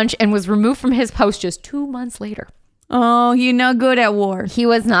whole bunch and was removed from his post just 2 months later. Oh, you're not good at war. He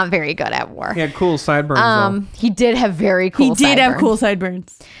was not very good at war. He had cool sideburns, though. He did have very cool He did have sideburns. cool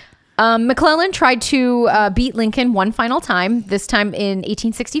sideburns. McClellan tried to beat Lincoln one final time, this time in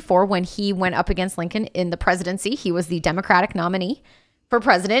 1864 when he went up against Lincoln in the presidency. He was the Democratic nominee for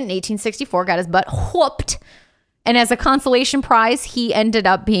president in 1864, got his butt whooped. And as a consolation prize, he ended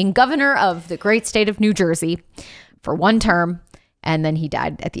up being governor of the great state of New Jersey for one term, and then he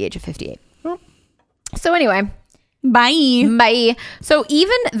died at the age of 58. So anyway, Bye. bye. So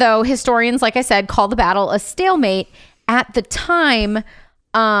even though historians, like I said, call the battle a stalemate, at the time,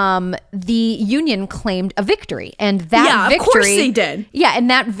 the Union claimed a victory, and that Yeah, victory, of course they did. Yeah, and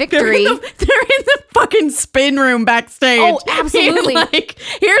that They're victory, in the fucking spin room backstage. Oh, absolutely. Like,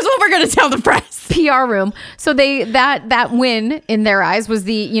 here's what we're going to tell the press. PR room. So that win in their eyes was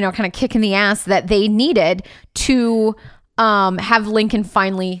the kind of kick in the ass that they needed to have Lincoln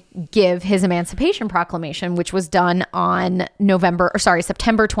finally give his Emancipation Proclamation, which was done on September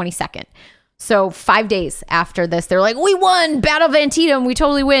 22nd. So 5 days after this, they're like, we won, Battle of Antietam, we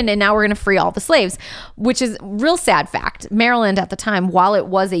totally win, and now we're going to free all the slaves, which is a real sad fact. Maryland at the time, while it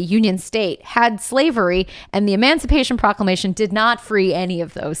was a Union state, had slavery, and the Emancipation Proclamation did not free any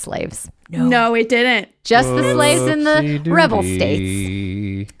of those slaves. No, it didn't. Just the slaves in the Whoopsie-doodie. rebel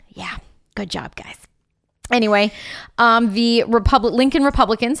states. Yeah, good job, guys. Anyway, the Lincoln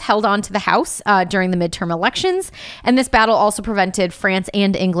Republicans held on to the House during the midterm elections, and this battle also prevented France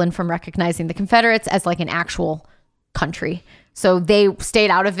and England from recognizing the Confederates as like an actual country. So they stayed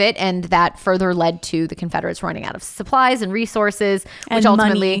out of it, and that further led to the Confederates running out of supplies and resources, which And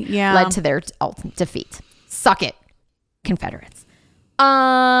ultimately money, yeah. led to their ultimate defeat. Suck it, Confederates.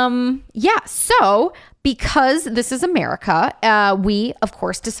 So because this is America, we of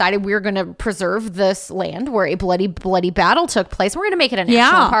course decided we were going to preserve this land where a bloody battle took place. We're going to make it a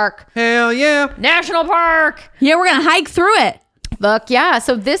national park. Hell yeah. National park. Yeah, we're gonna hike through it. Fuck yeah.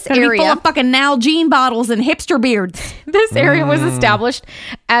 So this Gonna be full area, of fucking Nalgene bottles and hipster beards. this area was established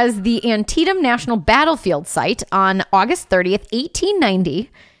as the Antietam National Battlefield Site on August 30th, 1890.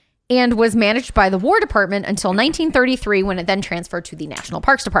 And was managed by the War Department until 1933, when it then transferred to the National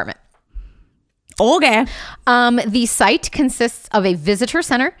Parks Department. Okay. The site consists of a visitor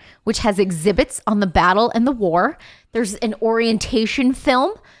center, which has exhibits on the battle and the war. There's an orientation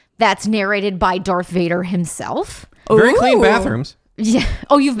film that's narrated by Darth Vader himself. Very clean Ooh. bathrooms. Yeah.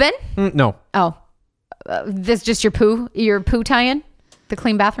 Oh, you've been? No. Oh, this just your poo tie-in? The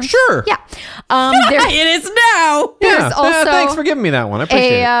clean bathroom? Sure. Yeah. It is now. There's also thanks for giving me that one. I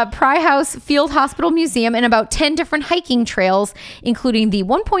appreciate it. a Pry House Field Hospital Museum and about 10 different hiking trails, including the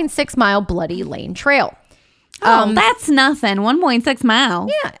 1.6 mile Bloody Lane Trail. That's nothing. 1.6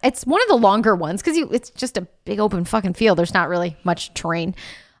 miles. Yeah, it's one of the longer ones because it's just a big open fucking field. There's not really much terrain.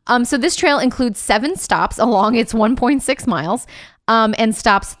 So this trail includes 7 stops along its 1.6 miles. And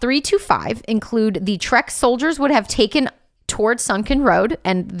stops 3 to 5 include the trek soldiers would have taken towards Sunken Road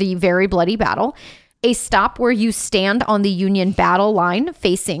and the very bloody battle, a stop where you stand on the Union battle line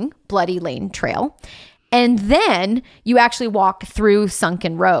facing Bloody Lane Trail, and then you actually walk through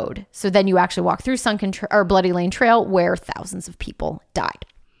Sunken Road. So then you actually walk through Bloody Lane Trail, where thousands of people died.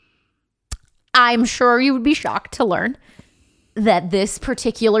 I'm sure you would be shocked to learn that this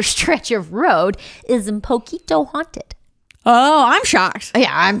particular stretch of road is in Poquito haunted. Oh, I'm shocked. Yeah,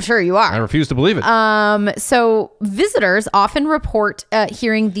 I'm sure you are. I refuse to believe it. So visitors often report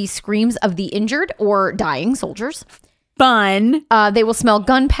hearing the screams of the injured or dying soldiers. Fun. They will smell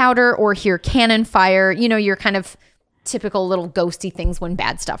gunpowder or hear cannon fire. You know, your kind of typical little ghosty things when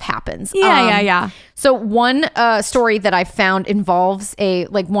bad stuff happens. Yeah. So one story that I found involves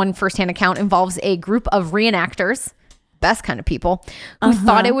one firsthand account involves a group of reenactors, best kind of people, who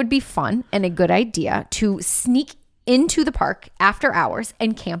thought it would be fun and a good idea to sneak into the park after hours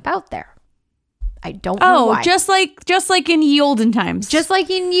and camp out there. I don't know why. just like in ye olden times. Just like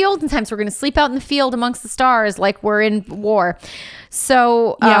in the olden times, we're going to sleep out in the field amongst the stars like we're in war.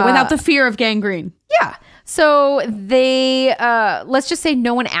 So without the fear of gangrene. yeah. So they let's just say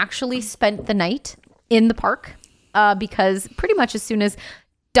no one actually spent the night in the park because pretty much as soon as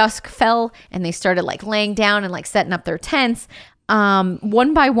dusk fell and they started like laying down and like setting up their tents,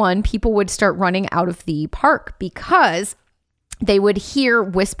 one by one, people would start running out of the park because they would hear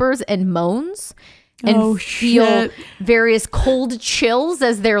whispers and moans and feel various cold chills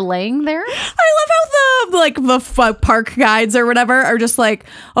as they're laying there. I love how the park guides or whatever are just like,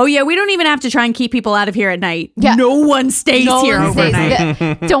 oh yeah, we don't even have to try and keep people out of here at night. Yeah. No one stays here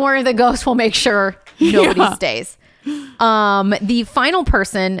overnight. Don't worry, the ghost will make sure nobody stays. The final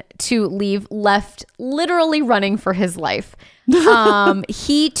person to leave left literally running for his life.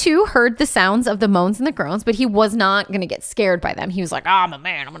 He too heard the sounds of the moans and the groans, but he was not going to get scared by them. He was like, I'm a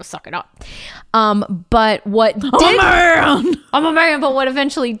man, I'm going to suck it up. But what I'm a man. But what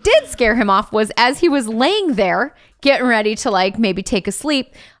eventually did scare him off was as he was laying there getting ready to like maybe take a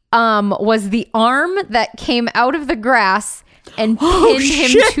sleep, was the arm that came out of the grass and pinned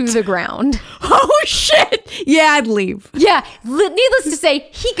him to the ground. Oh shit! Yeah, I'd leave. Yeah, needless to say,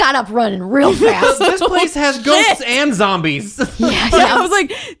 he got up running real fast. This place has ghosts and zombies. Yeah. I was like,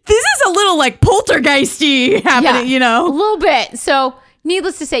 this is a little like poltergeisty happening, you a know? little bit. So,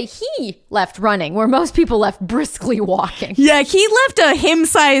 needless to say, he left running where most people left briskly walking. Yeah, he left a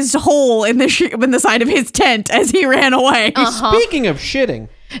him-sized hole in the side of his tent as he ran away. Speaking of shitting.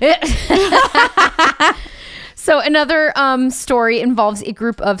 So another story involves a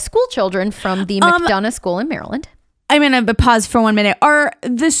group of school children from the McDonough School in Maryland. I'm going to pause for 1 minute. Are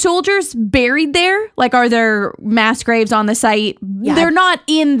the soldiers buried there? Like, are there mass graves on the site? Yeah. They're not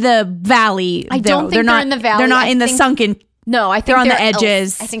in the valley. I don't think they're in the valley. They're not I in the think- sunken No, I think They're on the else-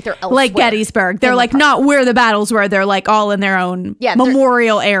 edges. I think they're like elsewhere Gettysburg. They're in the like park. not where the battles were. They're like all in their own Yeah, they're-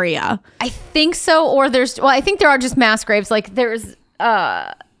 memorial area. I think so. Or I think there are just mass graves. Like there's,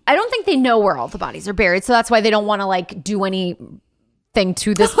 I don't think they know where all the bodies are buried. So that's why they don't want to like do anything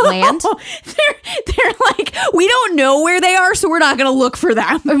to this land. They're like, we don't know where they are, so we're not going to look for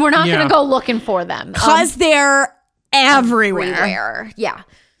them And we're not Yeah. going to go looking for them. because they're everywhere. everywhere. Yeah.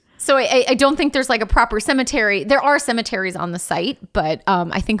 So I don't think there's like a proper cemetery. There are cemeteries on the site, but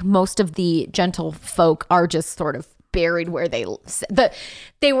I think most of the gentle folk are just sort of buried where they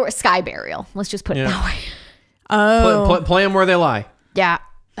were sky burial. Let's just put it that way. Oh, Play them where they lie. Yeah,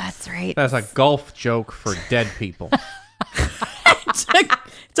 that's right. That's a golf joke for dead people.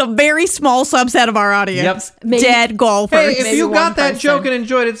 it's a very small subset of our audience. Yep. Dead golfers. Hey, if Maybe you one got that person. joke and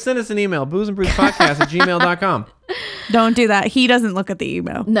enjoyed it, send us an email, boozeandbrewspodcast@gmail.com. Don't do that. He doesn't look at the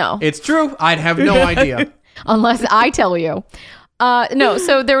email. No, It's true. I'd have no idea. unless I tell you. No,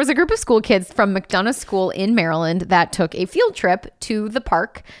 so there was a group of school kids from McDonough School in Maryland that took a field trip to the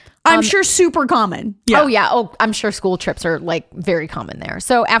park. I'm sure super common. Oh, yeah. Oh, I'm sure school trips are like very common there.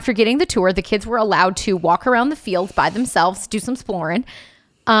 So after getting the tour, the kids were allowed to walk around the field by themselves, do some exploring.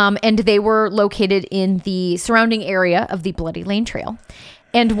 And they were located in the surrounding area of the Bloody Lane Trail.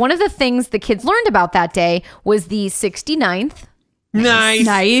 And one of the things the kids learned about that day was the 69th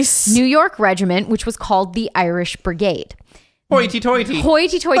Nice. New York Regiment, which was called the Irish Brigade. Hoity-toity.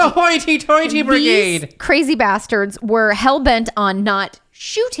 Hoity-toity. The hoity-toity brigade. These crazy bastards were hell-bent on not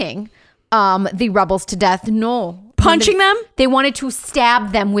shooting the rebels to death. No. Punching them? They wanted to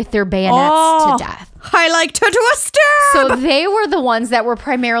stab them with their bayonets to death. I like to do a stab. So they were the ones that were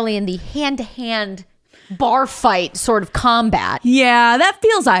primarily in the hand-to-hand bar fight sort of combat yeah, that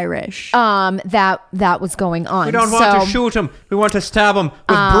feels Irish. that was going on. We don't want to shoot them. We want to stab them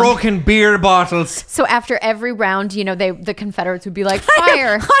with broken beer bottles. So after every round, you know, the Confederates would be like,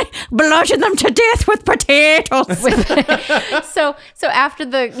 fire. I bludgeon them to death with potatoes. So after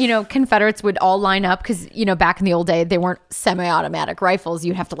the, you know, Confederates would all line up because, you know, back in the old day, they weren't semi-automatic rifles.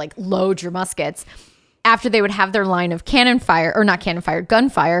 You'd have to like load your muskets. After they would have their line of gunfire,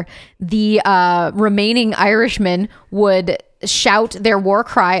 the remaining Irishmen would shout their war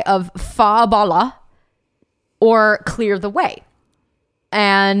cry of Fa Bala or clear the way.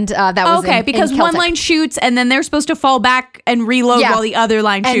 And that was Okay, in because one Celtic. line shoots and then they're supposed to fall back and reload Yeah. while the other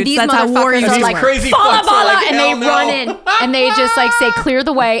line And shoots. these That's how motherfuckers warriors are These like, work. crazy Bala fucks are Bala, like, and they hell no. run in. And they just like say, clear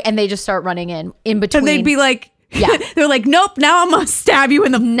the way, and they just start running in between. And they'd be like, Yeah. they're like, nope, now I'm going to stab you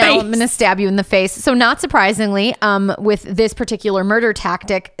in the No, face. I'm going to stab you in the face. So not surprisingly, with this particular murder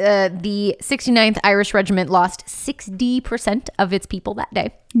tactic, the 69th Irish Regiment lost 60% of its people that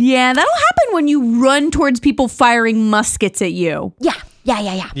day. Yeah, that'll happen when you run towards people firing muskets at you. Yeah.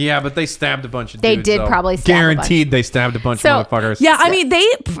 Yeah, but they stabbed a bunch of They dudes. did though. probably stab a Guaranteed they stabbed a bunch So- of motherfuckers. Yeah, I mean,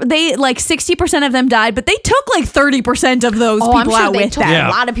 they like 60% of them died, but they took like 30% of those Oh, I'm people sure out they with took them. a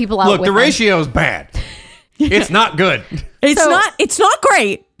lot of people out Look, with the them. ratio's bad. It's not good. It's So- not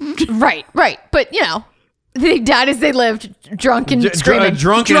great. Right. But, you know, they died as they lived, drunk and screaming.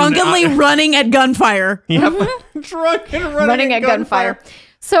 Drunkenly running at gunfire. Yep. Drunk and running at gunfire.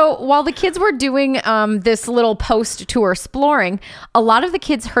 So while the kids were doing this little post-tour exploring, a lot of the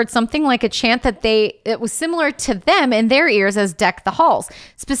kids heard something like a chant that it was similar to them in their ears as Deck the Halls,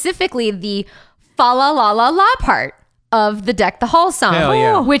 specifically the fa la la la la part of the Deck the Hall song, Hell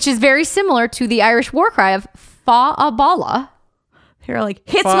yeah. which is very similar to the Irish war cry of fa a bala. They're like,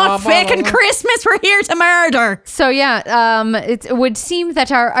 it's not fucking Christmas, we're here to murder. So yeah, it would seem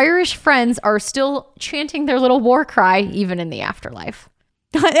that our Irish friends are still chanting their little war cry even in the afterlife.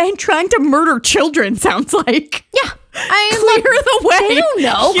 And trying to murder children, sounds like. Yeah. Clear the way. They don't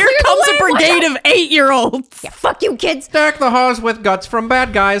know. Here Clear the comes way. a brigade of 8-year-olds. Yeah, fuck you, kids. Deck the halls with guts from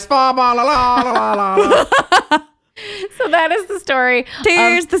bad guys. Fa ba la la la la la. So that is the story.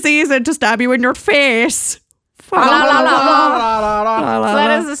 Tis the season to stab you in your face. La, la, la, la. La la la. So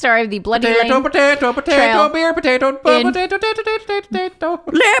that is the story of the Bloody Potato, Lane. potato, potato, Trail. beer, potato, In- potato, potato.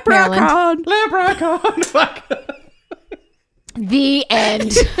 Leprechaun. Leprechaun. Fuck. The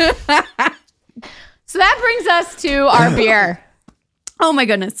end. So that brings us to our beer. Oh my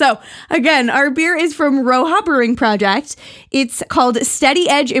goodness. So again, our beer is from Roha Brewing Project. It's called Steady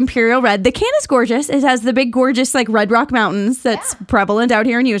Edge Imperial Red. The can is gorgeous. It has the big gorgeous like Red Rock Mountains that's prevalent out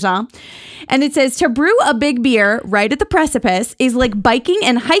here in Utah. And it says to brew a big beer right at the precipice is like biking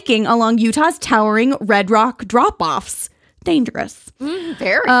and hiking along Utah's towering Red Rock drop-offs. Dangerous.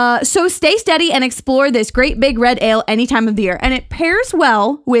 Very. So stay steady and explore this great big red ale any time of the year. And it pairs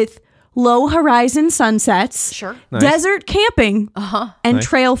well with low horizon sunsets, Sure. Nice. desert camping, and Nice.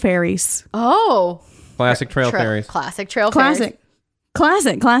 trail ferries. Oh. Classic trail fairies. Classic trail fairies.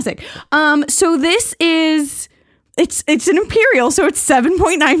 Classic. So this is it's an imperial, so it's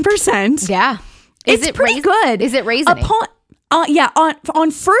 7.9%. Yeah. It's pretty good. Is it raisiny?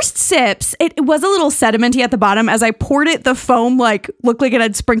 On first sips, it was a little sedimenty at the bottom. As I poured it, the foam looked like it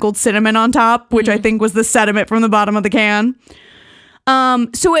had sprinkled cinnamon on top, which I think was the sediment from the bottom of the can.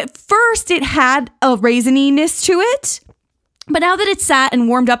 So at first it had a raisininess to it, but now that it's sat and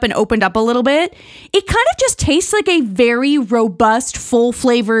warmed up and opened up a little bit, it kind of just tastes like a very robust, full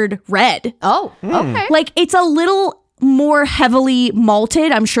flavored red. Oh, okay. Like it's a little more heavily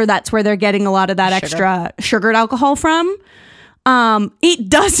malted. I'm sure that's where they're getting a lot of that extra sugared alcohol from. It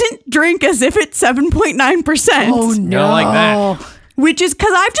doesn't drink as if it's 7.9%. Oh, You don't like that. Which is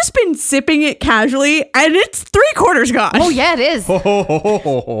because I've just been sipping it casually and it's 3/4 gone. Oh, yeah, it is.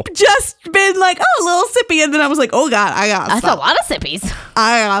 Just been like, oh, a little sippy. And then I was like, oh God, I got That's a lot of sippies.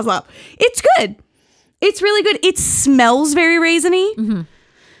 I got stop. It's good. It's really good. It smells very raisiny.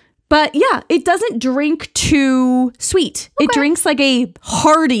 But yeah, it doesn't drink too sweet. It drinks like a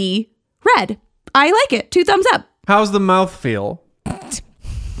hearty red. I like it. 2 thumbs up. How's the mouth feel?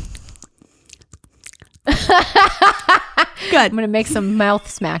 Good. I'm going to make some mouth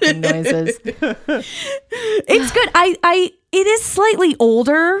smacking noises. It's good. It is slightly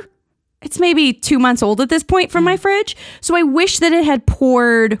older. It's maybe 2 months old at this point from my fridge. So I wish that it had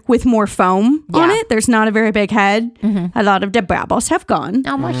poured with more foam on Yeah. it. There's not a very big head. A lot of the bubbles have gone,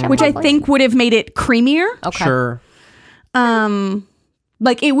 much which I think would have made it creamier. Okay. Sure.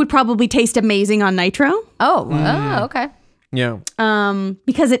 Like it would probably taste amazing on nitro. Okay. Yeah.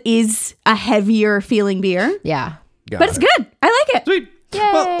 Because it is a heavier feeling beer. Yeah. But it's good. I like it. Sweet. Yay.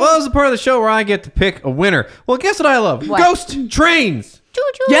 Well, that was the part of the show where I get to pick a winner. Well, guess what I love? What? Ghost trains.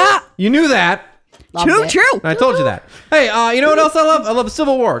 Choo-choo. Yeah. You knew that. True. I told you that. Hey, you know what else I love? I love the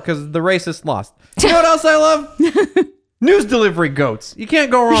Civil War because the racists lost. You know what else I love? News delivery goats. You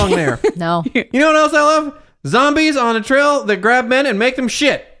can't go wrong there. No. You know what else I love? Zombies on a trail that grab men and make them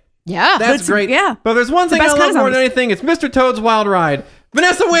shit. Yeah. That's great. yeah. But there's one thing I best love kind of more than zombies. anything. It's Mr. Toad's Wild Ride.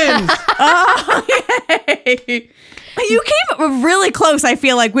 Vanessa wins. You came really close, I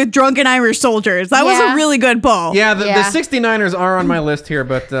feel like, with Drunken Irish Soldiers. That was Yeah. a really good pull. Yeah, the Yeah. 69ers are on my list here,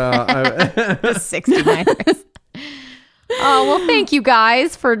 but 69ers. Oh, well, thank you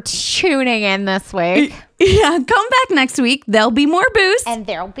guys for tuning in this week. Yeah, come back next week. There'll be more booze. And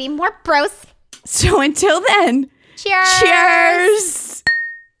there'll be more bros. So until then, Cheers. cheers.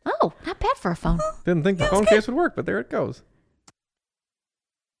 Oh, not bad for a phone. didn't think the phone case would work, but there it goes.